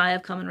 and I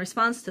have come in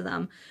response to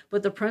them.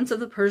 But the prince of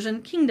the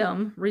Persian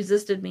kingdom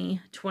resisted me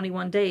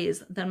 21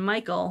 days. Then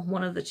Michael,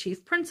 one of the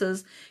chief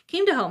princes,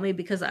 came to help me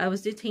because I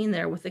was detained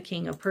there with the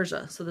king of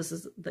Persia." So this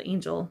is the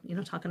angel,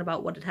 talking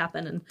about what had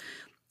happened and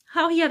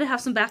how he had to have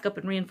some backup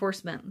and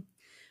reinforcement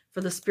for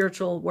the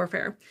spiritual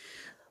warfare.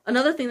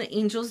 Another thing that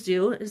angels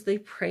do is they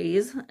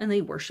praise and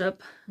they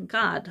worship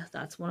God.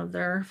 That's one of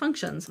their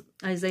functions.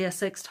 Isaiah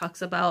 6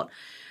 talks about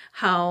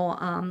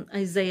how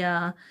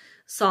Isaiah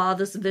saw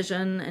this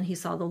vision and he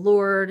saw the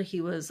Lord. He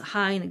was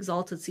high and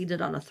exalted,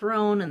 seated on a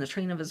throne, and the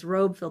train of his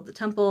robe filled the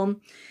temple.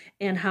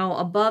 And how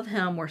above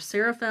him were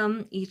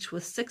seraphim, each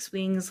with 6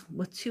 wings.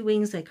 With 2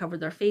 wings they covered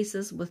their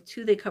faces, with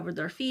 2 they covered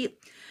their feet,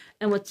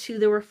 and with 2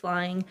 they were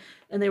flying.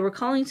 And they were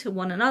calling to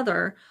one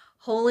another,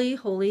 "Holy,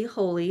 holy,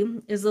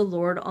 holy is the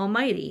Lord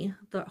Almighty.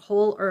 The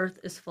whole earth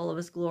is full of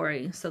his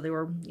glory." So they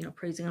were,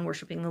 praising and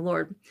worshiping the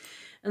Lord.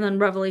 And then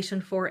Revelation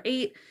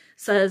 4:8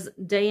 says,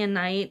 "Day and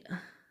night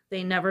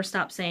they never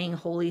stop saying,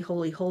 'Holy,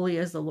 holy, holy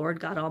is the Lord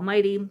God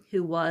Almighty,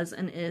 who was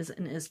and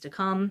is to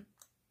come.'"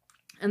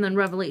 And then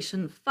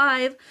Revelation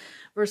 5,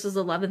 verses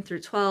 11 through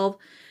 12,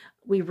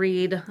 we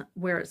read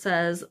where it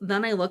says,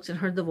 "Then I looked and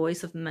heard the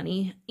voice of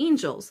many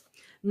angels,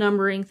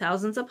 numbering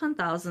thousands upon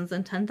thousands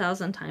and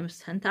 10,000 times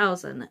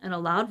 10,000. In a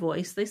loud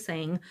voice they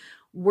sang,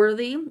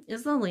 'Worthy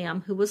is the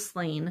Lamb who was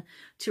slain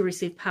to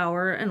receive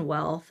power and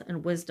wealth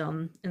and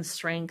wisdom and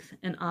strength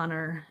and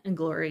honor and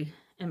glory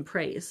and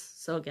praise.'"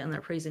 So again,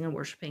 they're praising and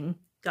worshiping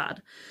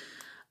God.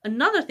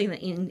 Another thing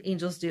that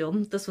angels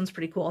do, this one's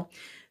pretty cool,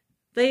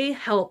 they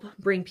help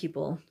bring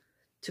people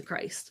to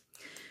Christ.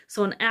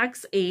 So in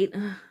Acts 8,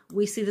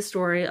 we see the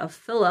story of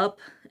Philip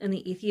and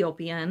the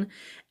Ethiopian,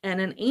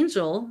 and an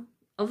angel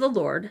of the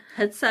Lord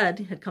had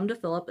come to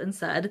Philip and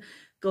said,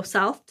 "Go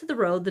south to the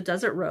road, the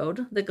desert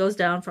road that goes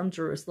down from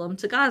Jerusalem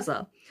to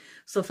Gaza."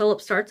 So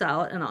Philip starts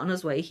out, and on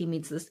his way, he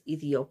meets this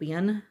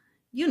Ethiopian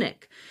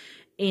eunuch.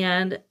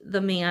 And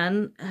the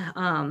man,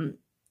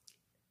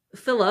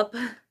 Philip,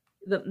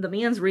 the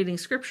man's reading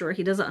scripture,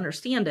 he doesn't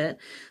understand it.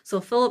 So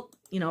Philip,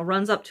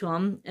 runs up to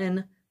him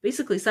and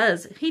basically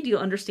says, "Hey, do you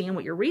understand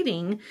what you're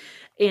reading?"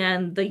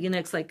 And the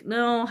eunuch's like,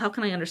 "No, how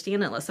can I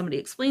understand it unless somebody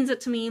explains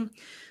it to me?"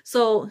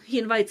 So he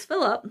invites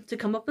Philip to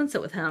come up and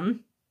sit with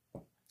him.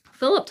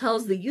 Philip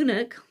tells the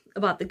eunuch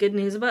about the good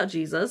news about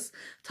Jesus,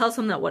 tells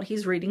him that what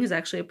he's reading is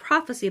actually a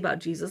prophecy about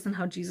Jesus and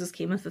how Jesus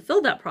came and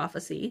fulfilled that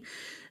prophecy.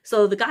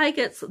 So the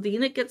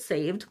eunuch gets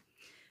saved,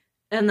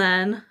 and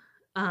then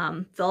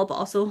Philip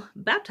also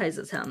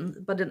baptizes him.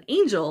 But an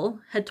angel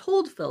had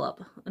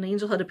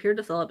appeared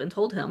to Philip and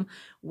told him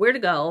where to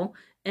go,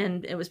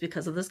 and it was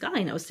because of this guy,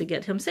 and it was to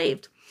get him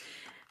saved.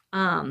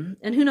 And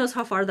who knows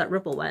how far that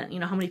ripple went,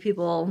 how many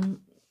people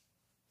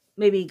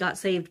maybe got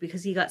saved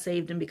because he got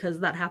saved and because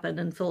that happened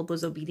and Philip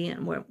was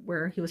obedient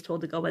where he was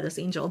told to go by this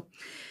angel.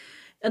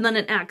 And then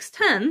in Acts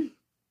 10,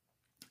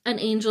 an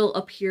angel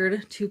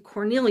appeared to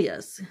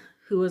Cornelius,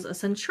 who was a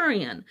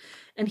centurion.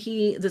 And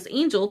this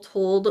angel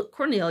told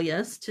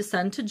Cornelius to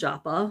send to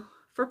Joppa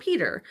for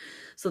Peter.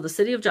 So the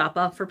city of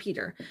Joppa for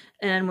Peter.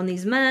 And when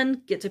these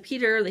men get to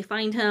Peter, they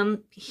find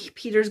him.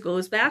 Peter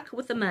goes back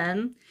with the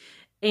men.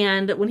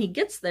 And when he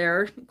gets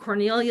there,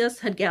 Cornelius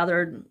had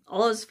gathered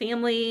all his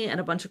family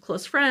and a bunch of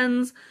close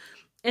friends.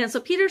 And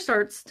so Peter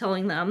starts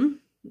telling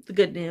them the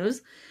good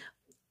news.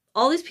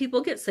 All these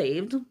people get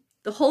saved.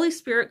 The Holy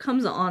Spirit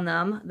comes on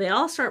them. They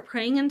all start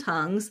praying in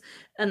tongues,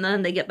 and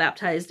then they get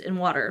baptized in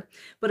water.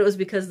 But it was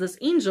because this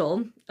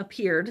angel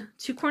appeared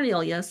to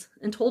Cornelius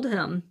and told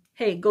him,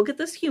 "Hey, go get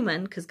this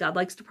human," because God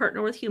likes to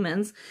partner with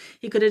humans.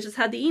 He could have just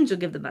had the angel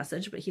give the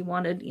message, but he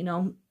wanted,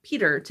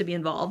 Peter to be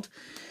involved.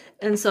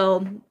 And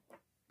so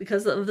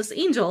because of this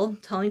angel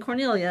telling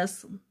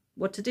Cornelius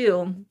what to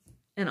do,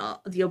 and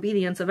the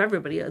obedience of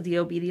everybody, the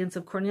obedience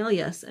of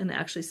Cornelius and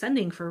actually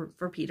sending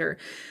for Peter,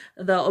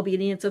 the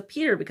obedience of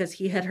Peter because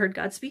he had heard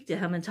God speak to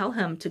him and tell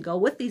him to go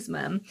with these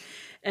men.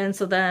 And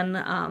so then,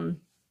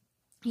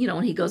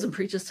 when he goes and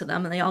preaches to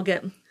them and they all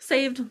get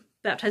saved,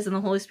 baptized in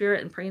the Holy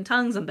Spirit and pray in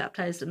tongues and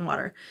baptized in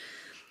water.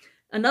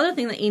 Another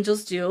thing that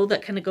angels do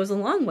that kind of goes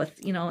along with,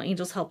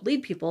 angels help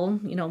lead people,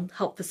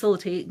 help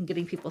facilitate and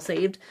getting people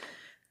saved.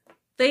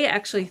 They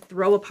actually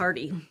throw a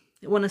party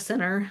when a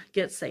sinner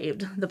gets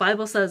saved. The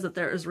Bible says that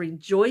there is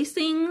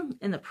rejoicing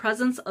in the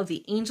presence of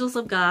the angels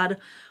of God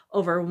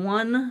over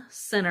one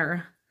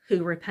sinner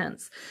who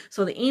repents.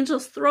 So the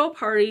angels throw a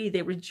party,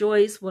 they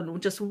rejoice when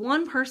just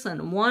one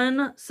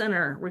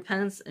sinner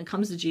repents and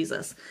comes to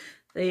Jesus.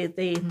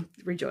 They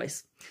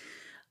rejoice.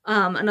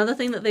 Another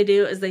thing that they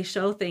do is they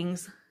show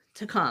things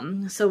to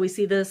come. So we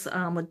see this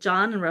with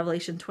John in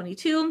Revelation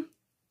 22.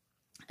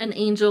 An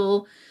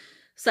angel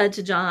said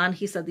to John,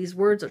 he said, "These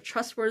words are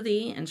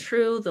trustworthy and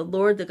true. The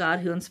Lord, the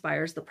God who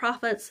inspires the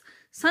prophets,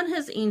 sent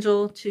his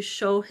angel to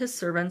show his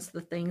servants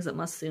the things that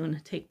must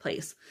soon take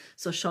place."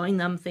 So showing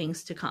them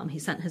things to come. He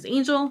sent his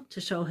angel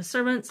to show his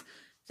servants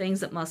things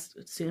that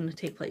must soon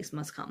take place,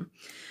 must come.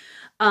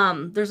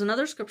 There's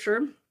another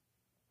scripture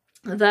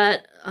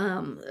that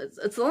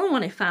it's the only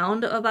one I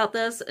found about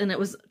this, and it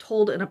was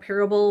told in a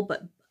parable,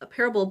 but a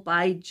parable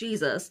by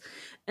Jesus.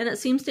 And it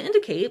seems to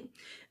indicate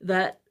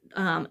that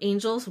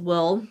angels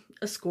will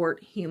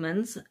escort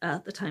humans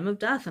at the time of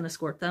death and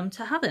escort them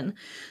to heaven.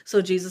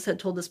 So Jesus had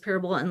told this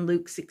parable in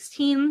Luke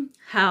 16,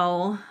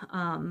 how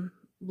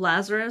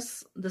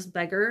Lazarus, this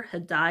beggar,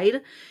 had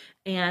died.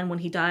 And when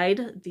he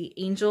died, the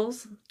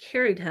angels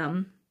carried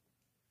him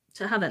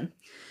to heaven.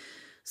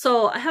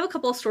 So I have a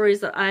couple of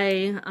stories that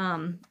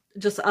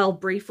I'll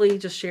briefly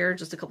just share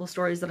just a couple of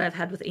stories that I've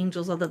had with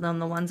angels other than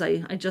the ones I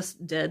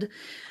just did.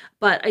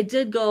 But I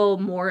did go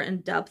more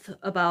in depth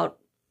about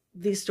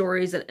these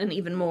stories and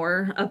even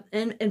more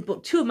in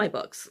two of my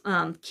books,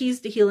 Keys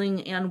to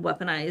Healing and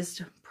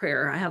Weaponized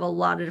Prayer. I have a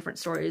lot of different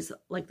stories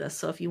like this.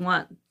 So if you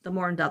want the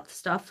more in-depth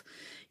stuff,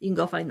 you can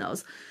go find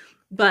those.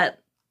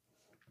 But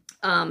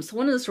so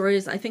one of the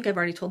stories, I think I've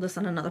already told this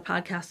on another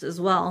podcast as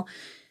well,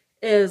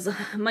 is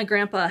my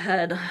grandpa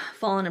had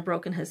fallen and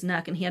broken his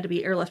neck and he had to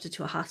be airlifted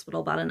to a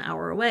hospital about an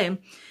hour away.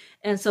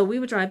 And so we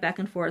would drive back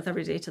and forth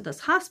every day to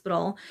this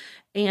hospital,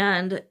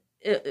 and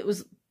it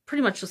was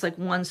pretty much just like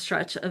one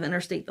stretch of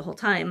interstate the whole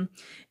time.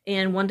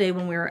 And one day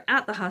when we were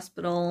at the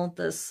hospital,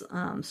 this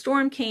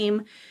storm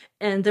came,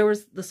 and there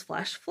was this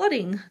flash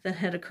flooding that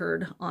had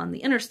occurred on the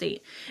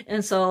interstate.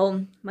 And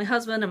so my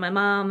husband and my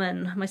mom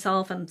and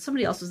myself and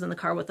somebody else was in the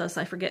car with us,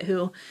 I forget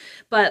who,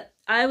 but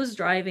I was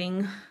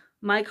driving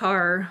my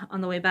car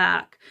on the way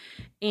back,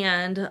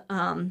 and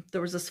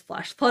there was this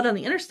flash flood on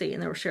the interstate,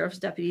 and there were sheriff's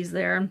deputies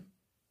there,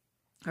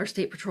 or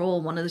state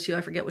patrol, one of the two, I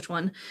forget which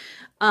one.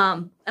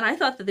 And I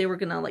thought that they were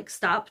gonna like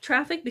stop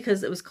traffic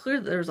because it was clear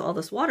that there was all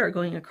this water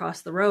going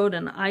across the road,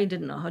 and I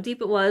didn't know how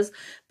deep it was,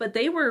 but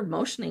they were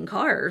motioning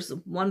cars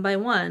one by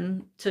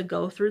one to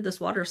go through this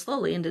water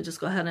slowly and to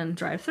just go ahead and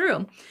drive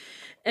through.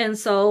 And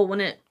so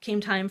when it came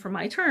time for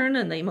my turn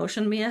and they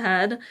motioned me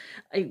ahead,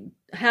 I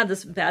had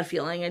this bad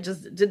feeling. I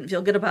just didn't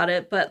feel good about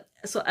it. But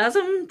so as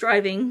I'm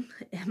driving,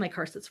 my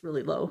car sits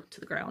really low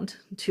to the ground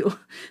too,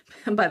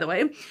 by the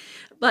way.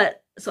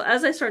 But so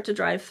as I start to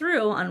drive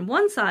through, on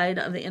one side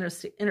of the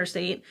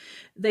interstate,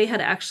 they had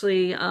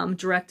actually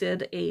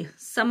directed a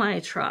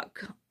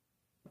semi-truck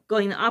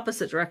going the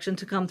opposite direction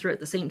to come through at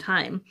the same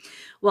time.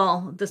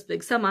 Well, this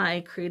big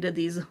semi created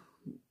these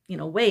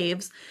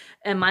waves,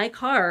 and my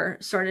car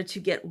started to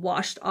get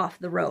washed off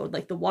the road.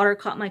 Like the water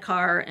caught my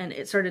car and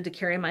it started to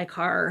carry my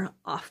car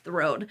off the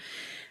road.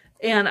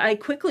 And I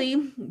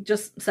quickly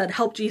just said,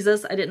 "Help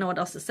Jesus." I didn't know what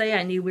else to say.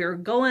 I knew we were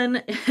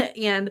going,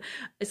 and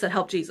I said,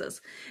 "Help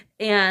Jesus."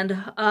 And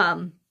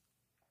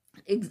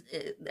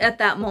at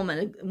that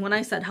moment, when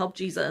I said, "Help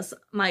Jesus,"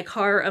 my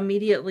car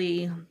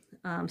immediately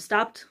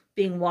stopped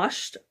being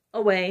washed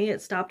away.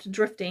 It stopped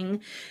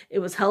drifting. It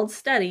was held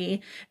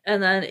steady,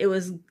 and then it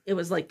was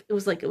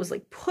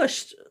like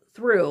pushed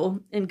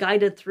through and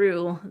guided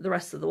through the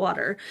rest of the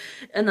water.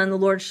 And then the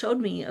Lord showed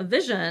me a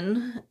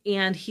vision,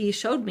 and he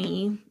showed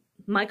me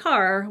my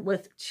car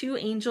with 2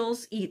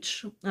 angels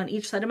each on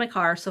each side of my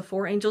car, so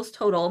 4 angels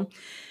total.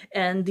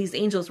 And these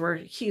angels were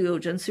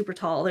huge and super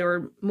tall. They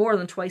were more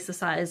than twice the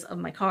size of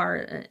my car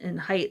in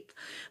height.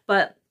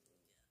 But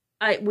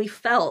we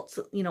felt,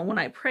 when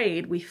I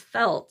prayed, we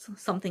felt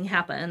something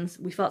happen.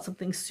 We felt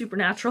something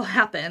supernatural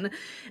happen.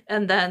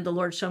 And then the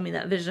Lord showed me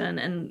that vision,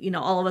 and,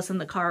 all of us in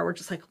the car were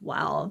just like,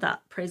 wow,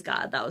 praise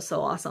God, that was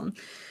so awesome.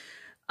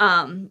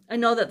 I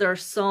know that there are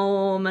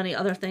so many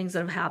other things that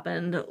have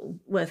happened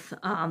with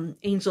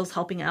angels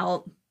helping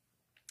out.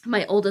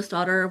 My oldest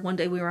daughter, one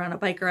day we were on a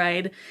bike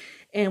ride,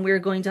 and we were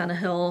going down a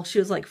hill. She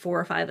was like 4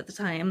 or 5 at the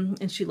time,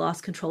 and she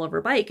lost control of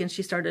her bike, and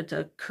she started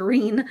to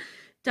careen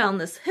down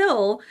this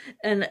hill.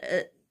 And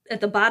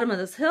at the bottom of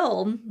this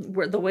hill,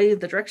 where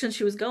the direction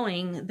she was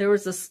going, there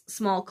was this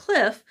small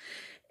cliff.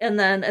 And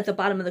then at the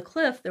bottom of the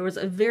cliff, there was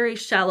a very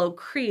shallow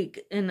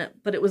creek,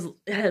 but it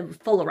had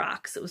full of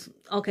rocks. It was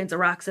all kinds of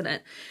rocks in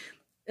it.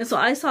 And so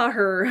I saw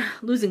her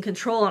losing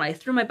control, and I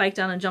threw my bike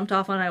down and jumped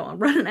off, and I went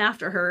running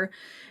after her.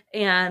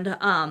 And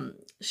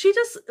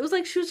it was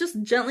like she was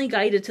just gently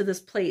guided to this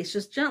place,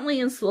 just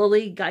gently and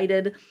slowly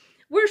guided,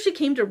 where she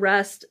came to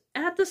rest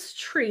at this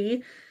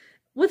tree,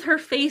 with her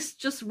face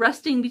just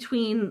resting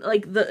between,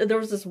 like, there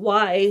was this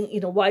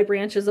Y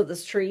branches of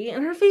this tree,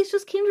 and her face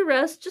just came to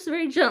rest just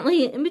very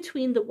gently in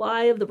between the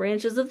Y of the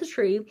branches of the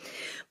tree.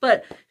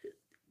 But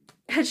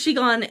had she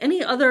gone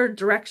any other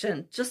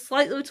direction, just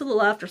slightly to the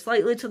left or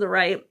slightly to the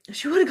right,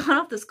 she would have gone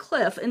off this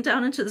cliff and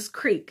down into this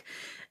creek,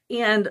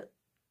 and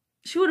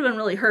she would have been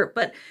really hurt.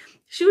 But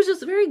she was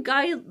just very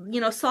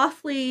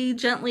softly,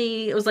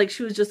 gently. It was like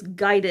she was just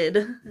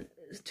guided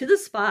to the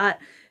spot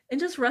and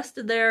just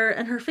rested there,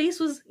 and her face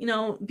was,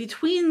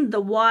 between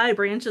the Y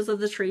branches of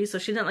the tree, so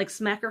she didn't like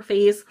smack her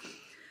face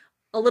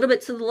a little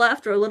bit to the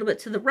left or a little bit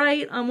to the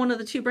right on one of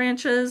the 2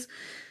 branches.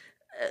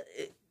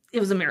 It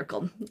was a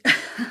miracle.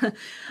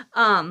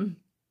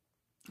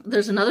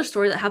 There's another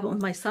story that happened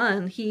with my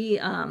son. He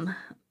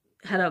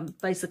had a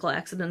bicycle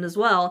accident as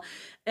well,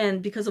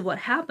 and because of what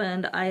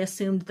happened, I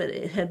assumed that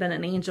it had been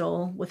an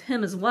angel with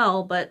him as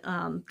well, but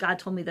God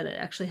told me that it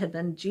actually had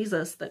been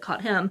Jesus that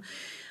caught him.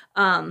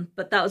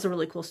 But that was a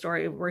really cool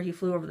story where he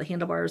flew over the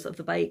handlebars of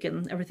the bike,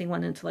 and everything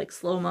went into like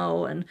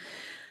slow-mo, and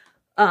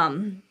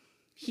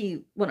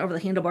he went over the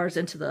handlebars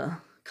into the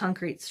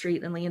concrete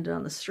street and landed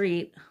on the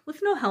street with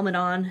no helmet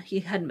on.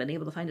 He hadn't been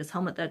able to find his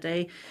helmet that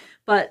day,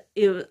 but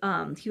he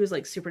was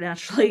like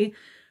supernaturally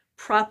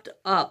propped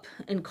up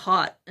and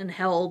caught and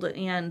held,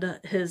 and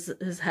his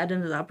head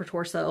and his upper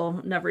torso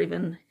never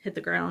even hit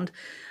the ground.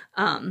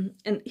 And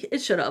it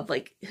should have,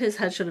 like, his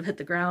head should have hit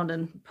the ground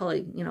and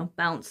probably,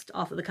 bounced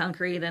off of the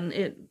concrete, and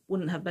it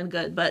wouldn't have been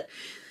good, but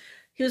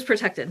he was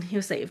protected. He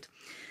was saved.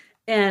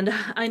 And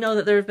I know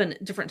that there have been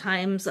different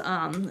times,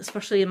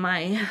 especially in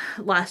my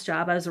last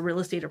job. I was a real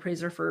estate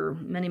appraiser for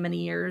many, many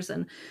years,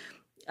 and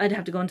I'd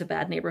have to go into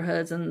bad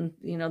neighborhoods, and,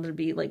 there'd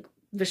be like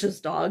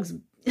vicious dogs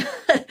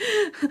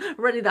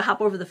ready to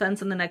hop over the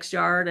fence in the next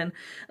yard. And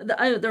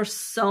there's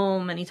so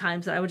many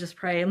times that I would just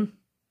pray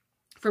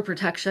for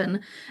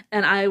protection,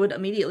 and I would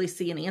immediately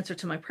see an answer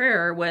to my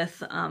prayer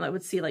with, I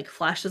would see like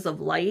flashes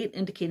of light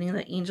indicating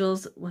that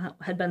angels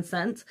had been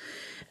sent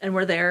and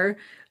were there.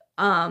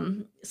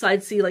 So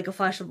I'd see like a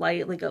flash of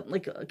light, like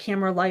a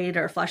camera light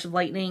or a flash of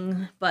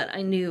lightning, but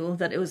I knew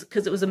that it was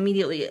because it was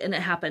immediately, and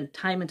it happened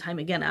time and time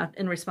again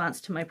in response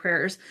to my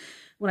prayers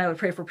when I would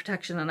pray for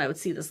protection, and I would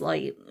see this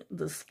light,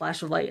 this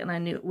flash of light, and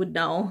I would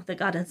know that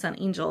God had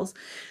sent angels.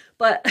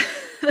 But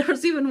there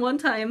was even one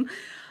time,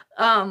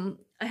 I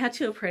had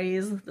to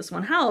appraise this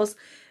one house,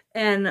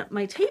 and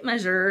my tape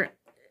measure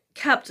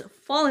kept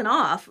falling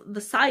off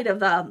the side of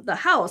the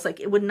house.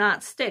 Like it would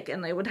not stick,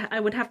 and I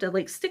would have to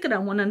like stick it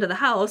on one end of the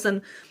house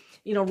and,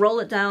 you know, roll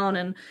it down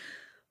and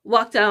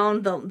walk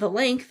down the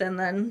length and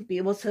then be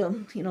able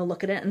to, you know,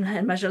 look at it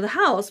and measure the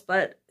house.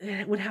 But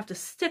it would have to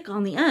stick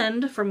on the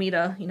end for me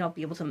to, you know,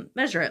 be able to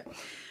measure it.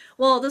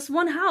 Well, this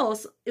one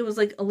house, it was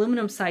like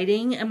aluminum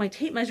siding, and my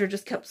tape measure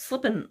just kept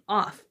slipping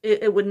off.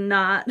 It would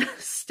not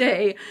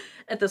stay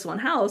at this one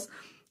house.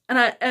 And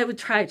I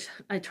tried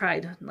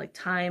like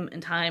time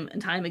and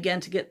time again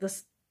to get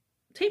this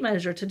tape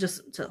measure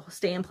to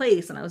stay in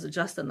place. And I was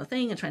adjusting the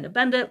thing and trying to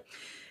bend it.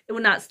 It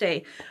would not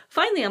stay.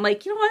 Finally, I'm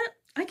like, you know what?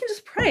 I can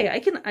just pray. I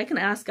can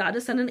ask God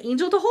to send an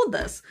angel to hold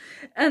this.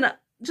 And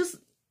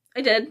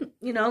I did,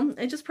 you know,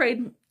 I just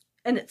prayed,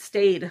 and it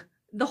stayed.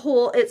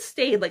 It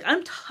stayed. Like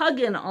I'm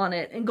tugging on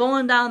it and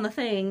going down the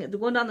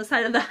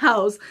side of the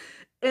house.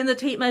 And the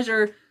tape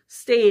measure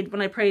stayed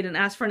when I prayed and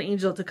asked for an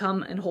angel to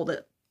come and hold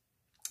it.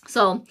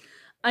 So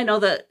I know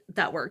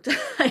that worked.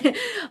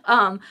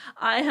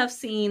 I've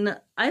seen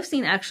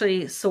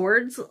actually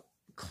swords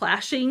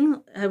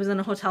clashing. I was in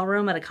a hotel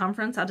room at a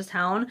conference out of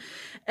town,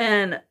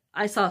 and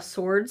I saw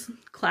swords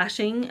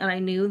clashing, and I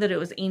knew that it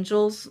was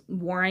angels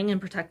warring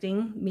and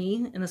protecting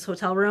me in this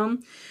hotel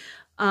room.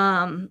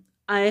 I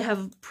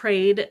have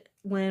prayed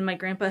when my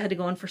grandpa had to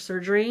go in for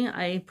surgery.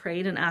 I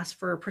prayed and asked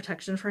for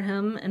protection for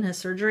him in his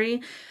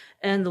surgery,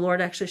 and the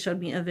Lord actually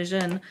showed me a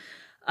vision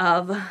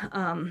of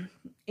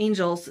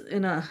angels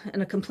in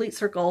a complete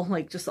circle,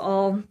 like just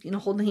all, you know,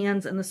 holding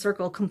hands in the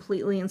circle,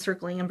 completely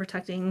encircling and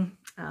protecting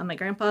my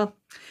grandpa.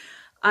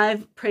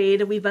 I've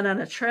prayed. We've been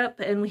on a trip,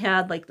 and we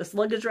had like this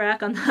luggage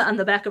rack on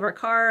the back of our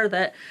car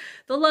that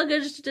the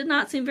luggage did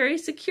not seem very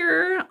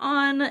secure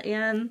on,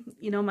 and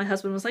you know, my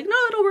husband was like, "No,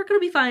 it'll work. It'll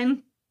be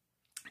fine."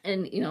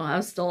 And you know, I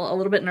was still a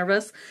little bit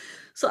nervous,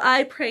 so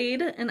I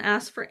prayed and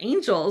asked for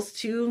angels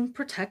to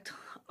protect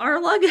our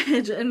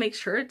luggage and make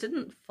sure it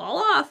didn't fall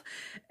off.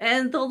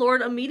 And the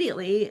Lord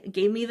immediately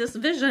gave me this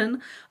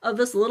vision of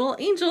this little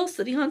angel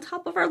sitting on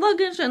top of our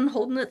luggage and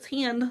holding its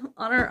hand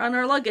on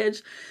our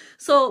luggage.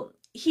 So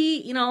he,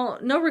 you know,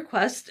 no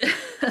request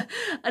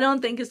I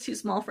don't think is too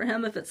small for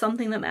him. If it's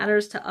something that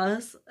matters to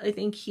us, I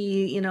think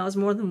he, you know, is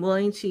more than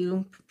willing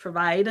to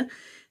provide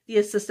the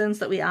assistance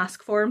that we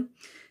ask for.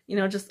 You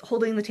know, just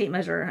holding the tape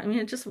measure. I mean,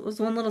 it just was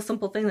one little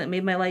simple thing that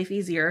made my life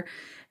easier.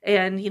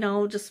 And, you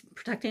know, just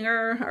protecting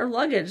our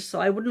luggage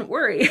so I wouldn't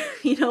worry.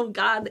 You know,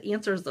 God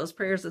answers those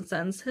prayers and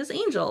sends his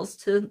angels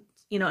to,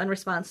 you know, in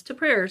response to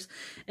prayers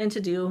and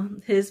to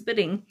do his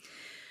bidding.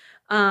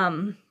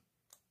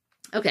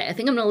 Okay, I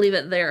think I'm going to leave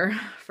it there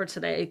for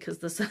today because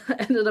this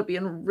ended up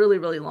being really,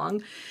 really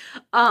long.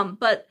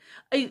 But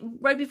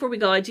right before we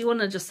go, I do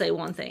want to just say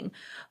one thing.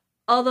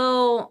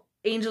 Although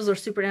angels are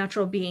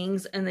supernatural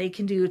beings and they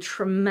can do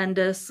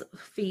tremendous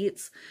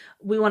feats,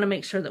 we want to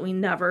make sure that we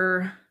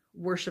never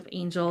worship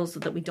angels,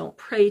 that we don't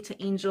pray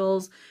to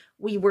angels.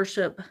 We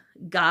worship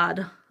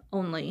God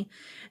only.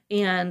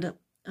 And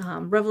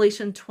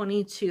Revelation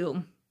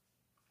 22,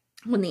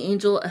 when the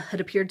angel had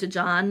appeared to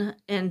John,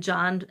 and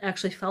John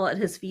actually fell at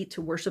his feet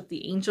to worship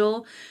the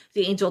angel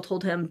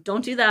told him,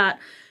 "Don't do that."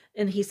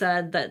 And he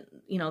said that,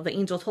 you know, the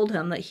angel told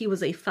him that he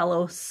was a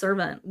fellow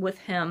servant with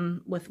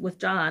him, with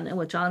John and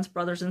with John's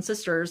brothers and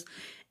sisters,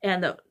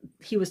 and that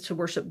he was to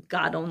worship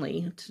God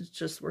only, to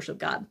just worship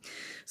God.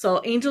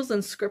 So angels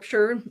in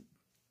scripture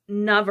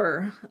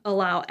never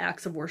allow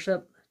acts of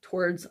worship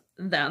towards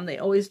them. They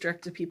always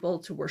direct the people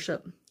to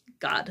worship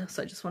God.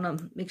 So I just want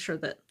to make sure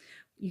that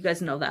you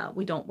guys know that.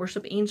 We don't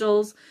worship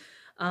angels.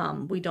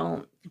 We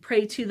don't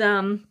pray to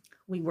them.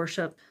 We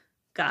worship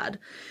God.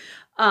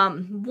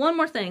 One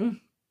more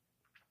thing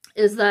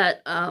is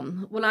that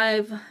when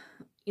I've,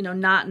 you know,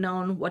 not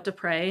known what to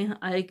pray,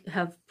 I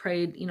have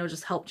prayed, you know,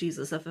 just help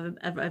Jesus if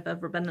I've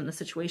ever been in a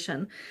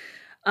situation.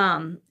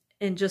 And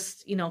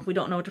just, you know, if we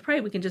don't know what to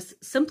pray, we can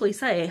just simply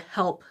say,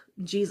 help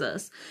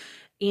Jesus.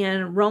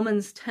 And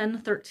Romans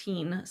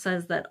 10:13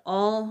 says that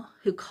all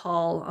who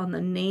call on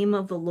the name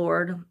of the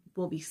Lord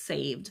will be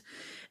saved.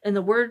 And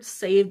the word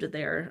saved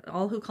there,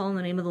 all who call on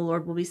the name of the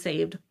Lord will be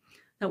saved.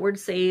 That word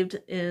saved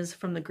is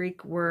from the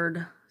Greek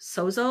word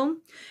sozo,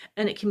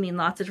 and it can mean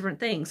lots of different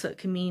things. So it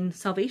can mean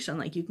salvation,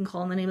 like you can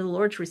call on the name of the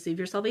Lord to receive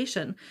your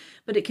salvation,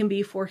 but it can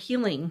be for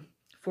healing,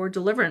 for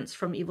deliverance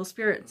from evil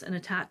spirits and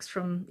attacks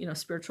from, you know,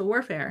 spiritual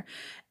warfare.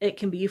 It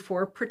can be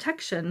for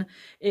protection.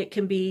 It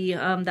can be,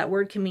 that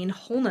word can mean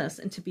wholeness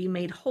and to be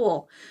made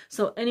whole.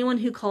 So anyone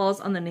who calls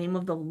on the name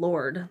of the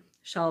Lord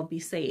shall be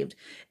saved.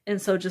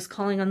 And so just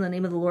calling on the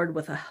name of the Lord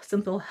with a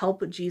simple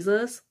help with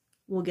Jesus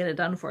will get it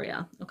done for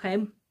you.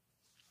 Okay.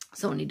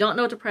 So when you don't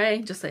know what to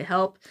pray, just say,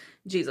 help,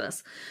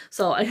 Jesus.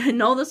 So I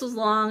know this was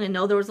long. I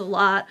know there was a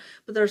lot,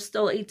 but there's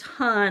still a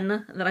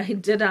ton that I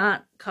did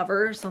not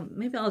cover. So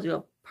maybe I'll do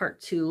a part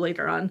 2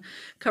 later on,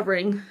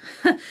 covering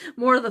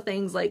more of the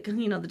things like,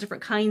 the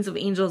different kinds of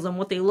angels and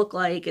what they look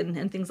like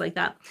and things like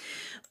that.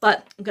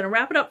 But I'm going to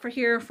wrap it up for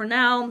here for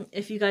now.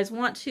 If you guys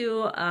want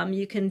to,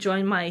 you can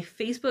join my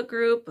Facebook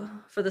group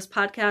for this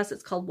podcast.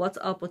 It's called What's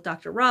Up with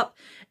Dr. Rupp,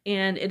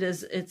 and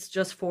it's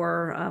just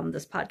for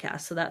this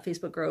podcast. So that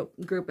Facebook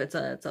group, it's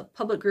a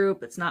public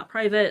group. It's not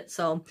private.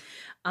 So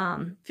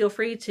feel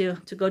free to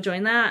go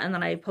join that. And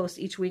then I post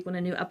each week when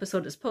a new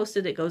episode is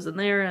posted. It goes in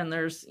there, and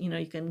there's,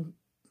 you can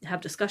have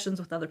discussions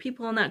with other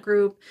people in that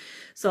group.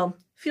 So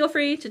feel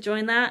free to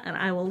join that, and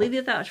I will leave you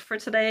with that for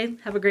today.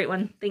 Have a great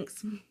one.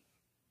 Thanks.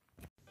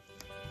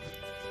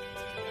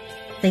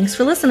 Thanks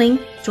for listening.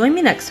 Join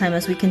me next time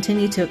as we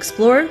continue to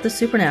explore the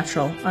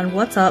supernatural on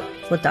What's Up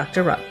with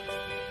Dr. Rupp.